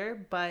on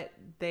Tinder, but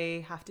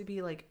they have to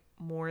be like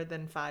more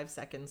than 5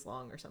 seconds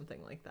long or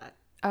something like that.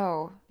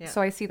 Oh, Yeah.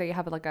 so I see that you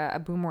have like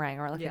a boomerang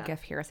or like Yeah. a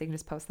GIF here, so you can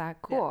just post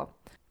that. Cool.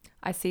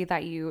 I see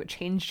that you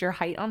changed your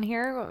height on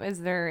here. Is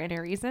there any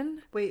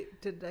reason?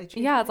 Wait, did I change?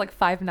 Yeah, it's like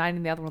 5'9"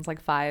 and the other one's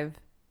like 5. It's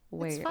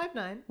Wait,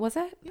 5'9". was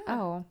it? Yeah.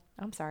 Oh,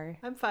 I'm sorry.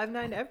 I'm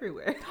 5'9"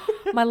 everywhere.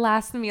 My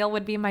last meal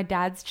would be my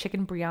dad's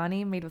chicken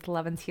biryani made with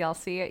love and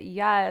TLC.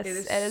 Yes,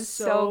 it is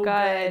so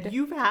good.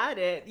 You've had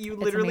it. You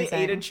literally ate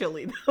a amazing.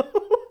 chili though.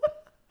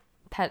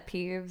 Pet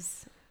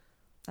peeves.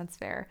 That's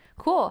fair.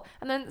 Cool.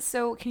 And then,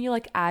 so can you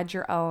like add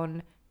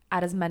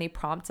as many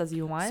prompts as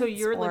you want? So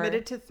you're or-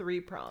 limited to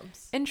 3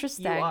 prompts.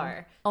 Interesting. You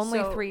are. Only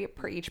So- 3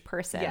 per each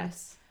person.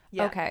 Yes.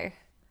 Yeah. Okay.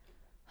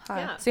 Huh.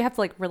 Yeah. So you have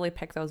to like really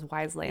pick those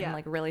wisely and Yeah.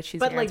 like really choose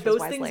But your like answers those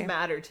wisely. things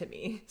matter to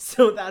me.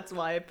 So that's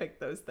why I picked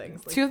those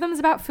things. Like, 2 of them is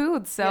about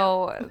food,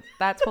 so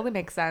that totally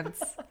makes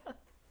sense.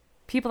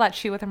 People that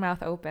chew with their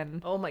mouth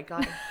open. oh my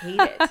God, I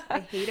hate it. I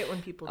hate it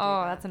when people do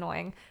Oh, that. that's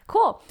annoying.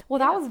 Cool. Well,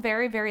 that was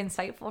very, very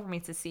insightful for me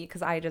to see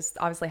because I just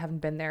obviously haven't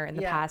been there in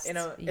the past in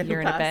year the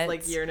and a past, bit.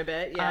 like year and a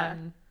bit. Yeah.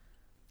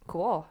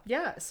 Cool.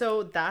 Yeah,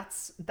 so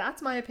that's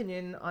my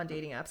opinion on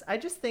dating apps. I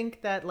just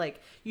think that like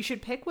you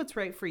should pick what's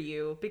right for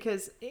you,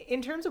 because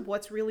in terms of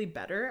what's really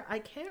better, I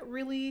can't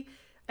really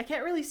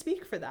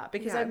speak for that,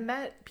 because Yeah. I've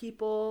met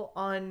people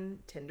on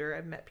Tinder,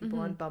 I've met people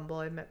on Bumble,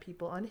 I've met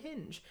people on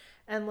Hinge,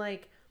 and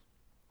like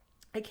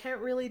I can't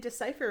really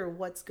decipher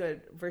what's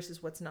good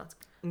versus what's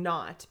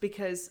not,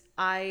 because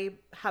I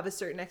have a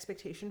certain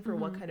expectation for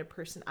what kind of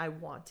person I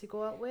want to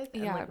go out with,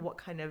 and like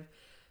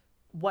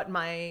what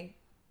my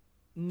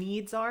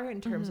needs are in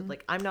terms of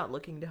like, I'm not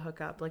looking to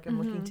hook up, like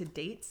I'm looking to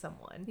date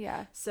someone.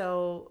 Yeah.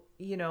 So,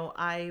 you know,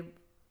 I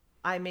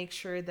make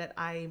sure that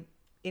I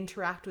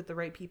interact with the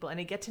right people and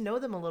I get to know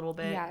them a little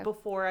bit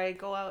before I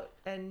go out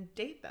and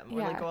date them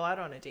or like go out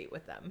on a date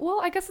with them. Well,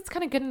 I guess it's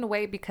kind of good in a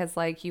way because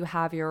like you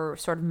have your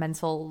sort of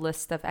mental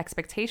list of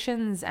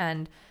expectations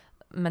and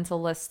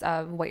mental list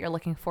of what you're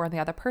looking for in the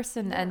other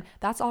person, and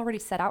that's already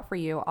set out for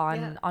you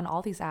on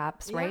all these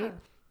apps, right?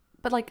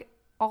 But like,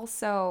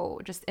 also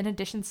just in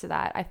addition to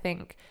that, I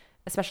think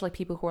especially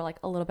people who are like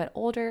a little bit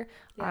older,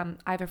 I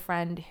have a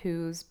friend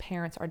whose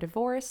parents are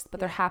divorced, but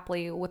they're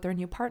happily with their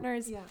new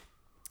partners,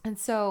 and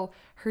so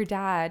her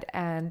dad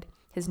and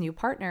his new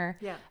partner,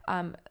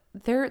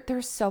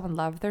 they're so in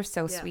love, they're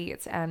so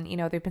sweet, and you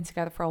know, they've been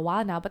together for a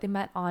while now, but they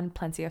met on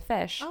Plenty of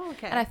Fish.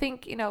 And I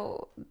think, you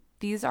know,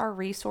 these are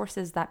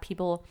resources that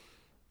people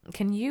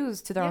can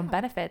use to their own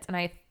benefit, and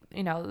I,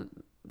 you know,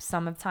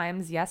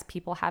 sometimes, yes,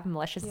 people have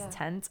malicious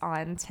intent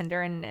on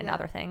Tinder and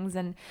other things,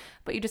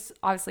 but you just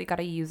obviously got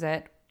to use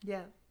it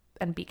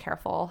and be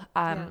careful.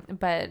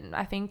 But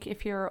I think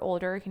if you're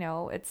older, you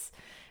know, it's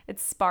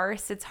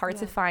sparse, it's hard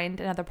to find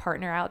another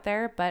partner out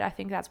there, but I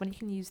think that's when you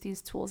can use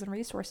these tools and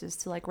resources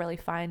to like really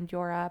find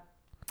your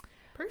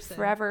person,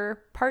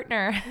 forever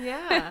partner.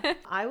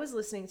 I was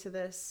listening to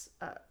this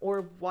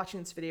or watching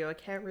this video, I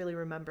can't really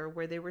remember,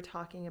 where they were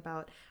talking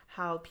about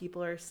how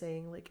people are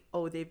saying like,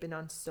 oh, they've been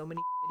on so many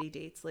shitty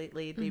dates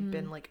lately, they've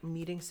been like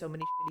meeting so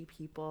many shitty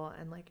people,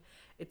 and like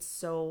it's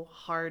so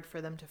hard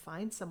for them to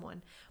find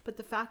someone. But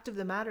the fact of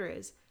the matter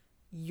is,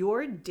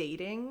 you're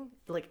dating,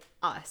 like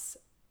us,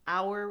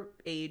 our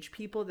age,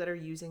 people that are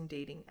using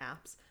dating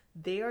apps,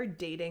 they are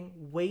dating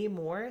way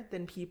more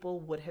than people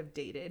would have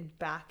dated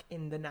back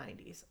in the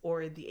 90s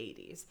or the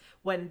 80s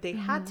when they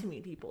had to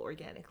meet people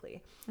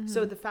organically.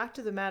 So the fact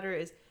of the matter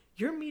is,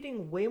 you're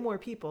meeting way more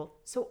people.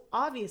 So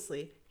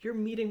obviously you're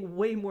meeting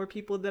way more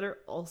people that are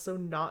also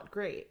not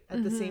great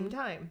at the same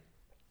time.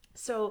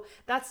 So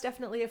that's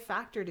definitely a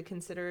factor to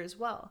consider as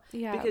well.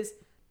 Because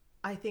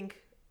I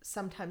think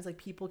sometimes like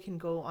people can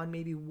go on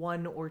maybe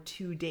 1 or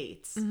 2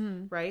 dates,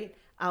 right?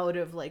 Out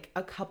of like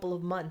a couple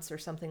of months or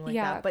something like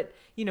that. But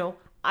you know,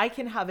 I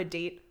can have a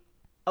date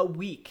a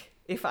week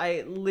if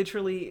I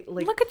literally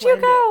like look at you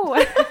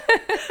go.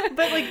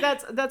 But like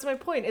that's my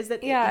point, is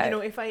that you know,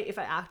 if I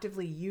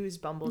actively use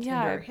Bumble,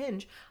 Tinder, or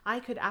Hinge, I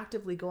could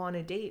actively go on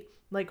a date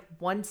like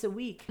once a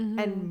week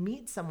and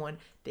meet someone.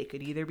 They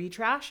could either be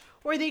trash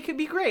or they could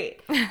be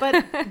great,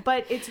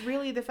 but it's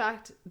really the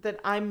fact that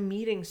I'm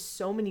meeting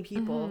so many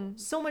people,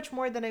 so much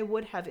more than I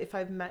would have if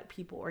I've met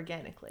people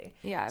organically.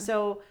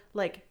 So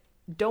like,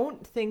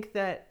 don't think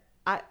that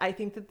I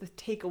think that the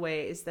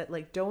takeaway is that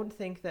like, don't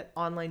think that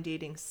online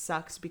dating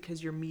sucks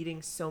because you're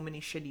meeting so many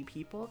shitty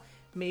people.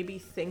 Maybe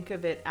think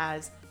of it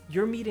as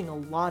you're meeting a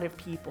lot of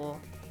people,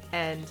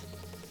 and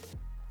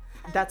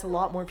that's a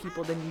lot more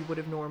people than you would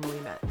have normally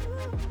met.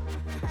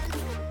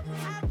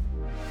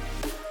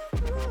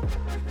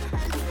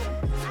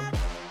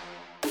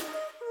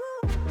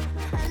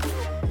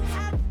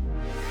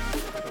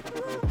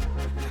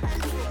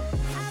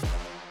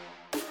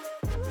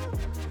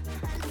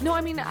 No,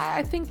 I mean,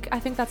 I think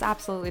that's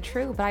absolutely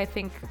true, but I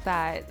think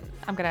that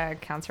I'm gonna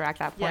counteract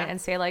that point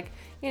and say, like,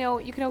 you know,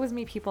 you can always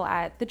meet people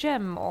at the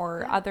gym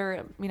or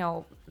other, you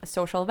know,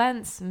 social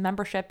events,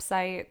 membership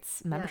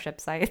sites, you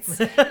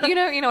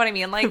know what I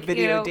mean, like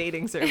video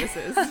dating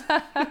services.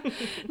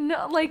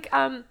 No, like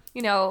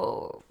you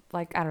know,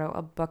 like, I don't know,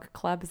 a book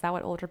club. Is that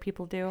what older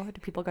people do?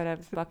 Do people go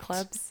to book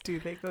clubs? Do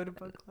they go to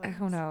book clubs?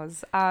 Who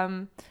knows?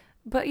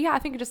 But yeah, I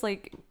think just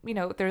like, you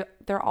know, there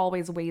are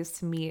always ways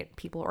to meet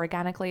people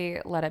organically.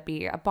 Let it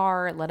be a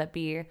bar, let it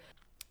be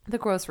the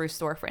grocery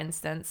store, for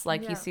instance.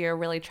 Like you see a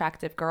really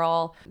attractive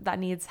girl that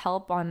needs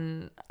help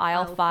on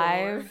aisle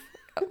 5,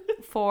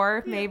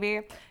 4 maybe,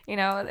 you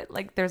know,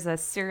 like there's a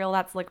cereal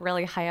that's like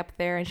really high up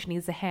there and she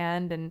needs a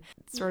hand, and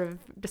sort of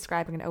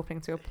describing an opening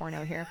to a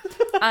porno here.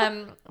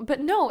 But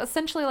no,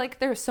 essentially, like,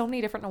 there are so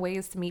many different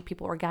ways to meet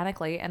people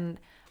organically, and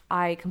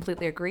I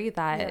completely agree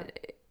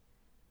that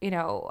you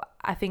know,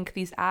 I think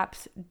these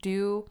apps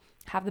do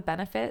have the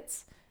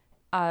benefits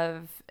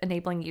of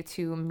enabling you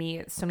to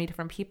meet so many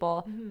different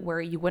people where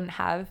you wouldn't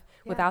have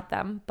without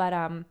them. But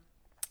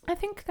I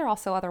think there are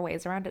also other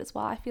ways around it as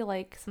well. I feel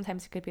like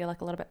sometimes you could be like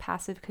a little bit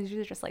passive because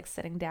you're just like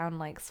sitting down,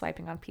 like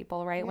swiping on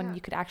people, right? When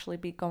you could actually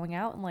be going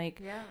out and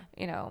like,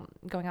 you know,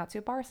 going out to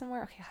a bar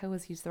somewhere. Okay, I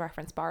always use the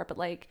reference bar, but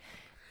like,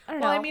 I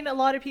don't know. Well, I mean, a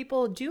lot of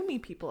people do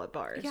meet people at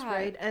bars,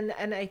 right? And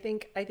I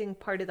think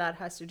part of that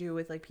has to do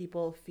with like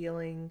people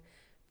feeling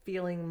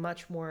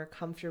much more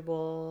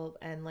comfortable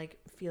and like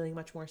feeling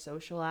much more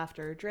social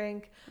after a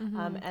drink,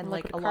 and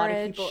like a lot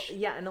of people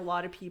and a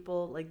lot of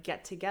people like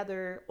get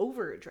together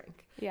over a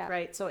drink,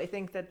 right? So I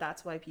think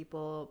that's why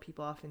people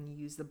often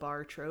use the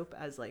bar trope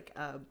as like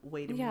a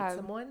way to meet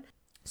someone.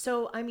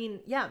 So I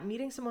mean,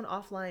 meeting someone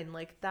offline,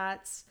 like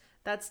that's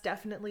that's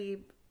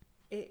definitely,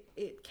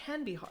 it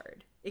can be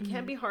hard. It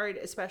can be hard,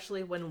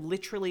 especially when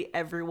literally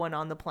everyone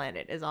on the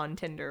planet is on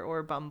Tinder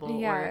or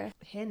Bumble or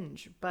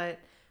Hinge. But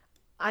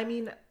I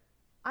mean,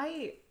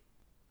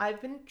 I've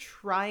been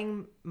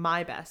trying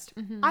my best.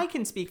 I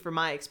can speak from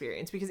my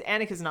experience because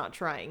Annika's not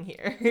trying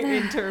here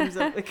in terms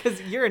of, because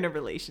you're in a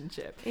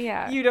relationship.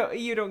 Yeah.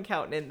 You don't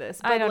count in this.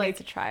 But I don't need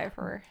to try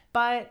for.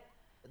 But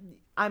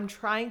I'm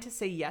trying to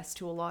say yes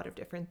to a lot of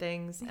different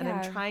things, and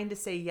I'm trying to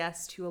say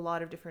yes to a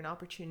lot of different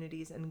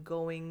opportunities and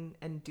going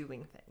and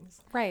doing things.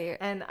 Right.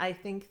 And I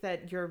think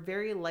that you're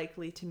very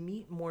likely to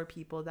meet more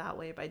people that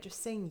way by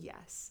just saying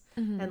yes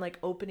and like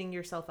opening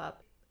yourself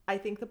up. I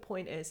think the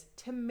point is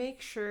to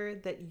make sure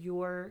that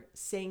you're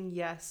saying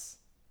yes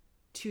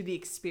to the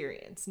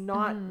experience,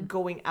 not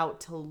going out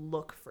to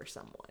look for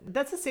someone.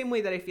 That's the same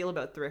way that I feel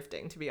about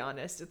thrifting, to be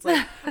honest. It's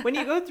like when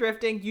you go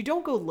thrifting, you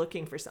don't go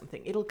looking for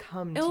something. It'll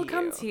come to you. It'll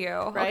come to you.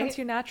 Right? It'll come to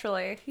you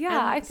naturally. Yeah,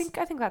 And I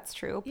think that's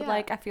true. But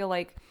like I feel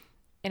like,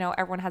 you know,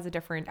 everyone has a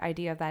different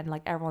idea then.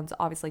 Like everyone's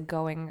obviously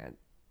going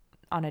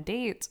on a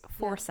date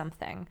for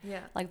something. Yeah.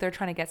 Like they're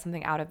trying to get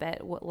something out of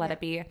it. Let it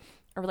be a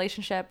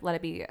relationship, let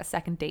it be a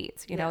second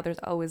date. You know, there's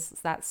always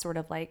that sort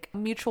of like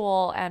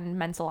mutual and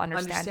mental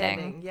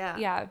understanding.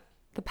 Yeah.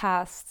 The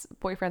past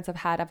boyfriends I've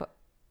had, I've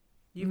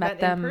met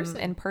them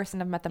in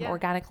person. I've met them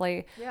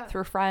organically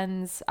through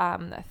friends,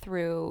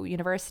 through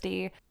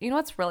university. You know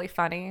what's really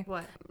funny?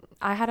 What?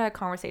 I had a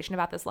conversation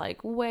about this like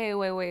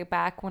way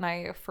back when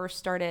I first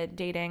started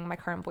dating my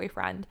current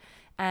boyfriend.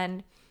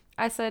 And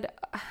I said,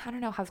 I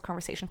don't know how this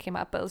conversation came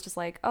up, but it was just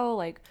like, oh,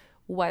 like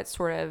what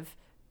sort of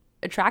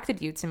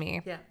attracted you to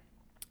me? Yeah.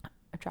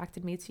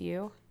 Attracted me to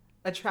you?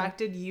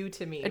 Attracted you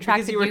to me.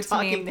 Attracted because you were you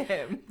talking to me. To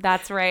him.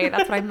 That's right.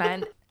 That's what I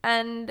meant.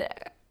 And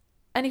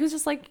he was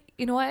just like,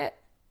 you know what?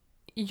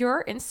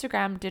 Your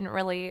Instagram didn't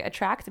really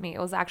attract me. It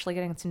was actually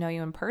getting to know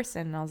you in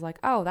person. And I was like,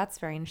 oh, that's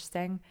very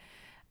interesting.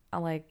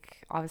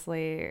 Like,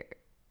 obviously,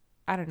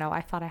 I don't know.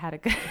 I thought I had a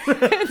good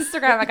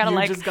Instagram. I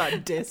gotta just got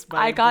dissed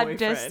by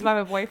dissed by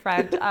my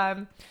boyfriend.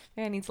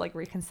 Maybe I need to like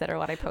reconsider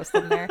what I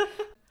posted in there.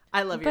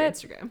 I love your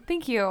Instagram.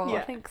 Thank you.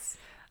 Yeah. Thanks.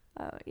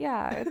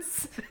 Yeah,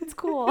 it's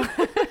cool.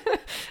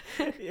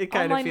 It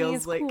kind of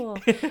feels like cool.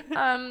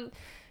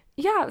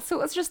 Yeah, so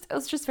it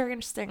was just very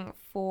interesting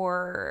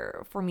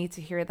for me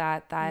to hear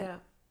that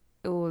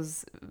it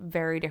was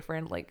very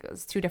different. Like it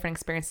was two different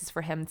experiences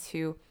for him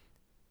to,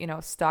 you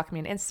know, stalk me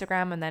on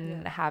Instagram and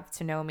then have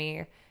to know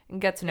me and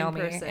get to know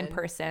me in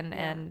person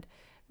and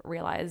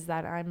realize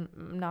that I'm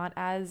not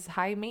as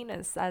high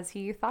maintenance as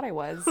he thought I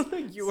was.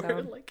 You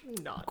were like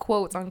not.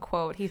 Quote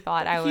unquote. He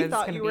thought I was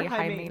going to be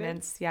high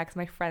maintenance. Yeah, because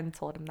my friend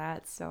told him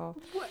that. So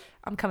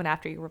I'm coming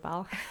after you,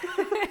 Rebel.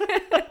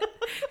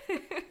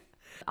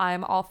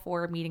 I'm all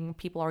for meeting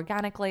people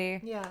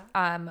organically. Yeah.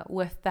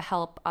 With the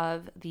help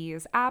of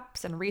these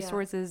apps and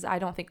resources. I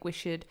don't think we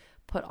should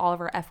put all of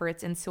our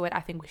efforts into it.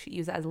 I think we should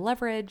use it as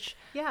leverage.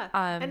 Yeah.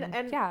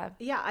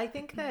 I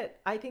think that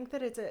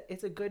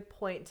it's a good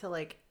point to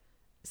like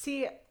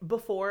see.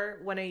 Before,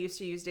 when I used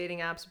to use dating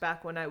apps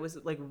back when I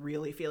was like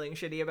really feeling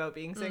shitty about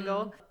being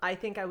single, I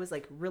think I was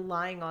like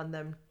relying on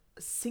them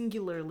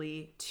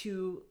singularly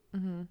to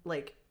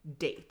like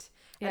date.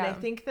 And I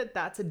think that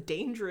that's a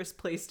dangerous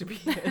place to be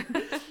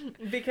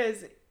in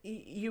because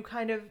you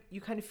kind of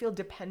feel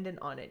dependent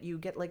on it. You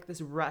get like this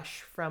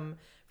rush from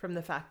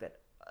the fact that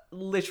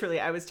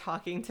literally I was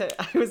talking to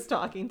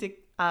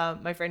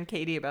my friend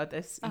Katie about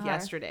this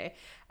yesterday,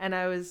 and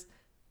I was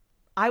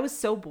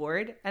so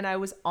bored, and I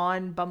was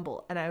on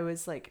Bumble and I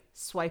was like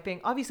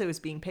swiping. Obviously I was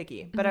being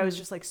picky, but I was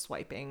just like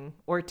swiping,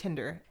 or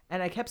Tinder,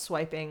 and I kept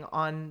swiping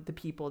on the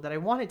people that I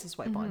wanted to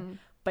swipe on.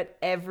 But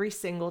every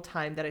single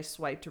time that I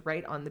swiped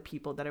right on the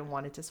people that I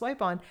wanted to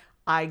swipe on,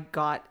 I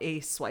got a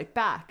swipe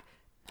back,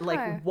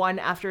 like one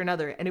after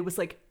another. And it was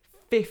like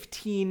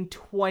 15,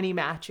 20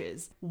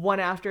 matches, one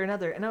after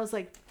another. And I was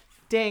like,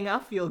 dang, I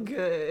feel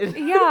good.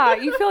 Yeah,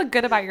 you feel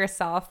good about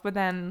yourself, but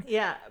then...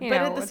 Yeah, but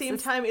at the same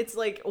time, it's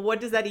like,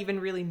 what does that even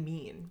really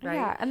mean, right?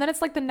 Yeah, and then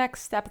it's like the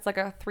next step. It's like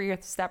a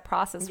 3-step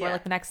process where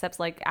like the next step's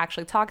like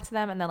actually talking to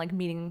them and then like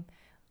meeting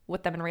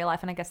with them in real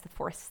life, and I guess the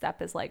fourth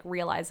step is like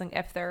realizing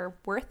if they're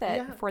worth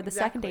it for the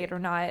second date or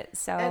not.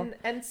 So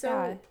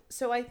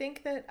so I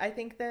think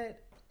that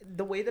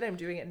the way that I'm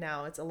doing it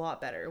now, it's a lot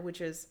better, which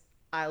is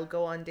I'll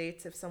go on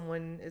dates if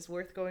someone is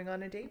worth going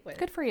on a date with.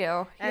 Good for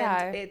you. And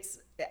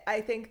I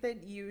think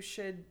that you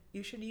should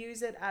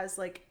use it as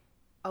like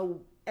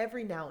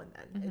every now and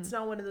then. It's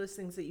not one of those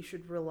things that you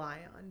should rely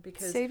on,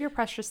 because save your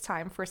precious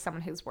time for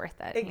someone who's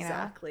worth it.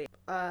 Exactly. You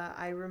know?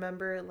 I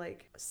remember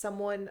like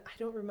someone, I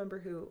don't remember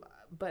who,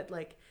 but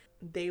like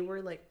they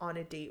were like on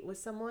a date with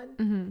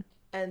someone,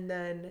 and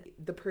then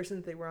the person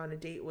that they were on a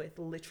date with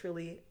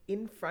literally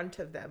in front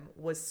of them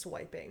was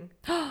swiping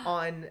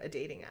on a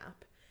dating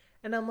app.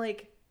 And I'm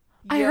like,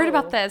 I heard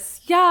about this.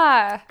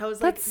 Yeah. I was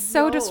that's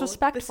so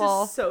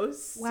disrespectful. This is so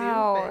stupid.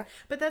 Wow.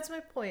 But that's my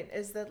point,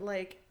 is that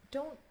like,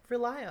 don't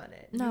rely on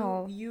it.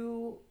 No.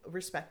 You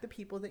respect the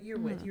people that you're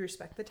with. You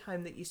respect the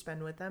time that you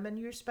spend with them, and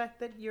you respect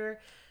that you're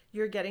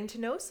you're getting to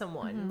know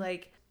someone.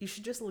 Like, you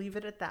should just leave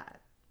it at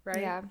that,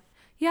 right?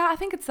 Yeah, I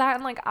think it's that.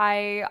 And like,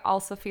 I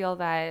also feel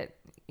that,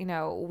 you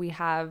know, we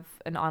have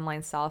an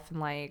online self and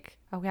like,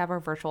 we have our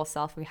virtual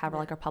self, we have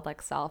like our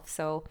public self.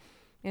 So,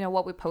 you know,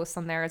 what we post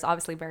on there is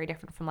obviously very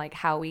different from like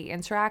how we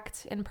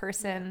interact in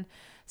person.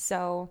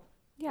 So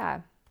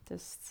yeah,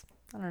 just,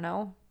 I don't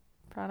know,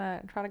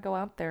 try to go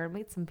out there and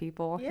meet some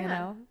people, you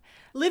know,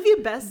 live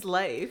your best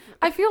life.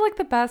 I feel like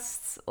the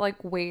best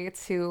like way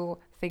to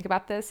think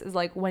about this is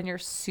like when you're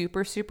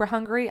super, super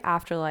hungry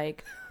after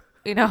like,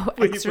 you know,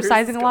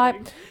 exercising a lot,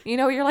 you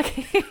know, you're like,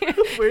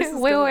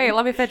 wait,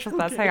 let me finish with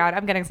this. Hang on,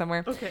 I'm getting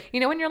somewhere. Okay. You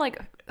know, when you're like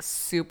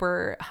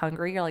super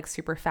hungry, you're like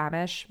super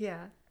famished.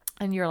 Yeah.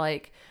 And you're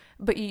like,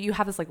 but you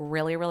have this like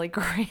really, really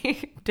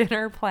great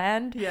dinner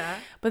planned. Yeah.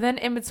 But then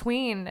in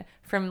between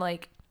from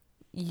like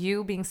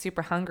you being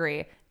super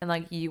hungry and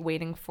like you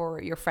waiting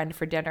for your friend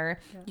for dinner,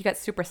 you get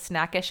super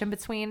snackish in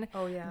between.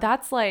 Oh yeah.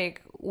 That's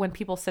like when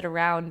people sit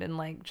around and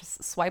like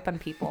just swipe on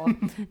people.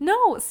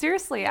 No,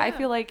 seriously. I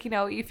feel like, you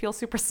know, you feel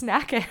super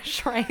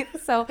snackish, right?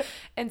 So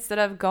instead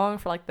of going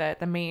for like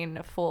the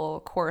main full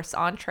course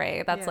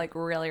entree, that's like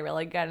really,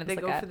 really good. And they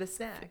it's go like for the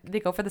snack. They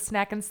go for the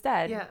snack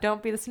instead. Yeah.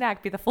 Don't be the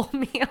snack, be the full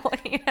meal,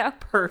 you know?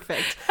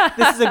 Perfect.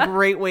 This is a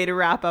great way to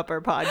wrap up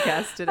our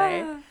podcast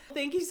today.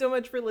 Thank you so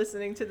much for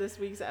listening to this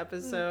week's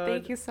episode.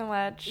 Thank you so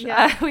much.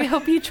 Yeah. We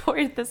hope you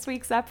enjoyed this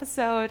week's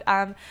episode.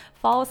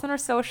 Follow us on our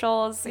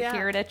socials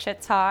here at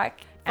Chit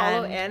Talk.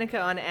 Follow and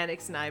Annika on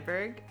Annick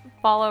Nyberg.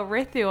 follow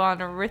Ritu on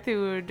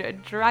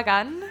Ritu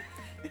Dragon.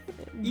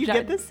 You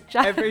get this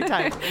every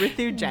time.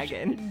 Ritu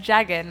Jagan.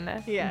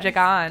 Jagan. Yes.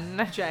 Jagan.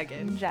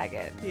 Jagan.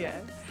 Jagan.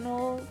 Yes. And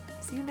we'll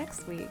see you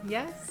next week.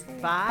 Yes.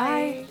 Okay.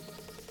 Bye. Bye.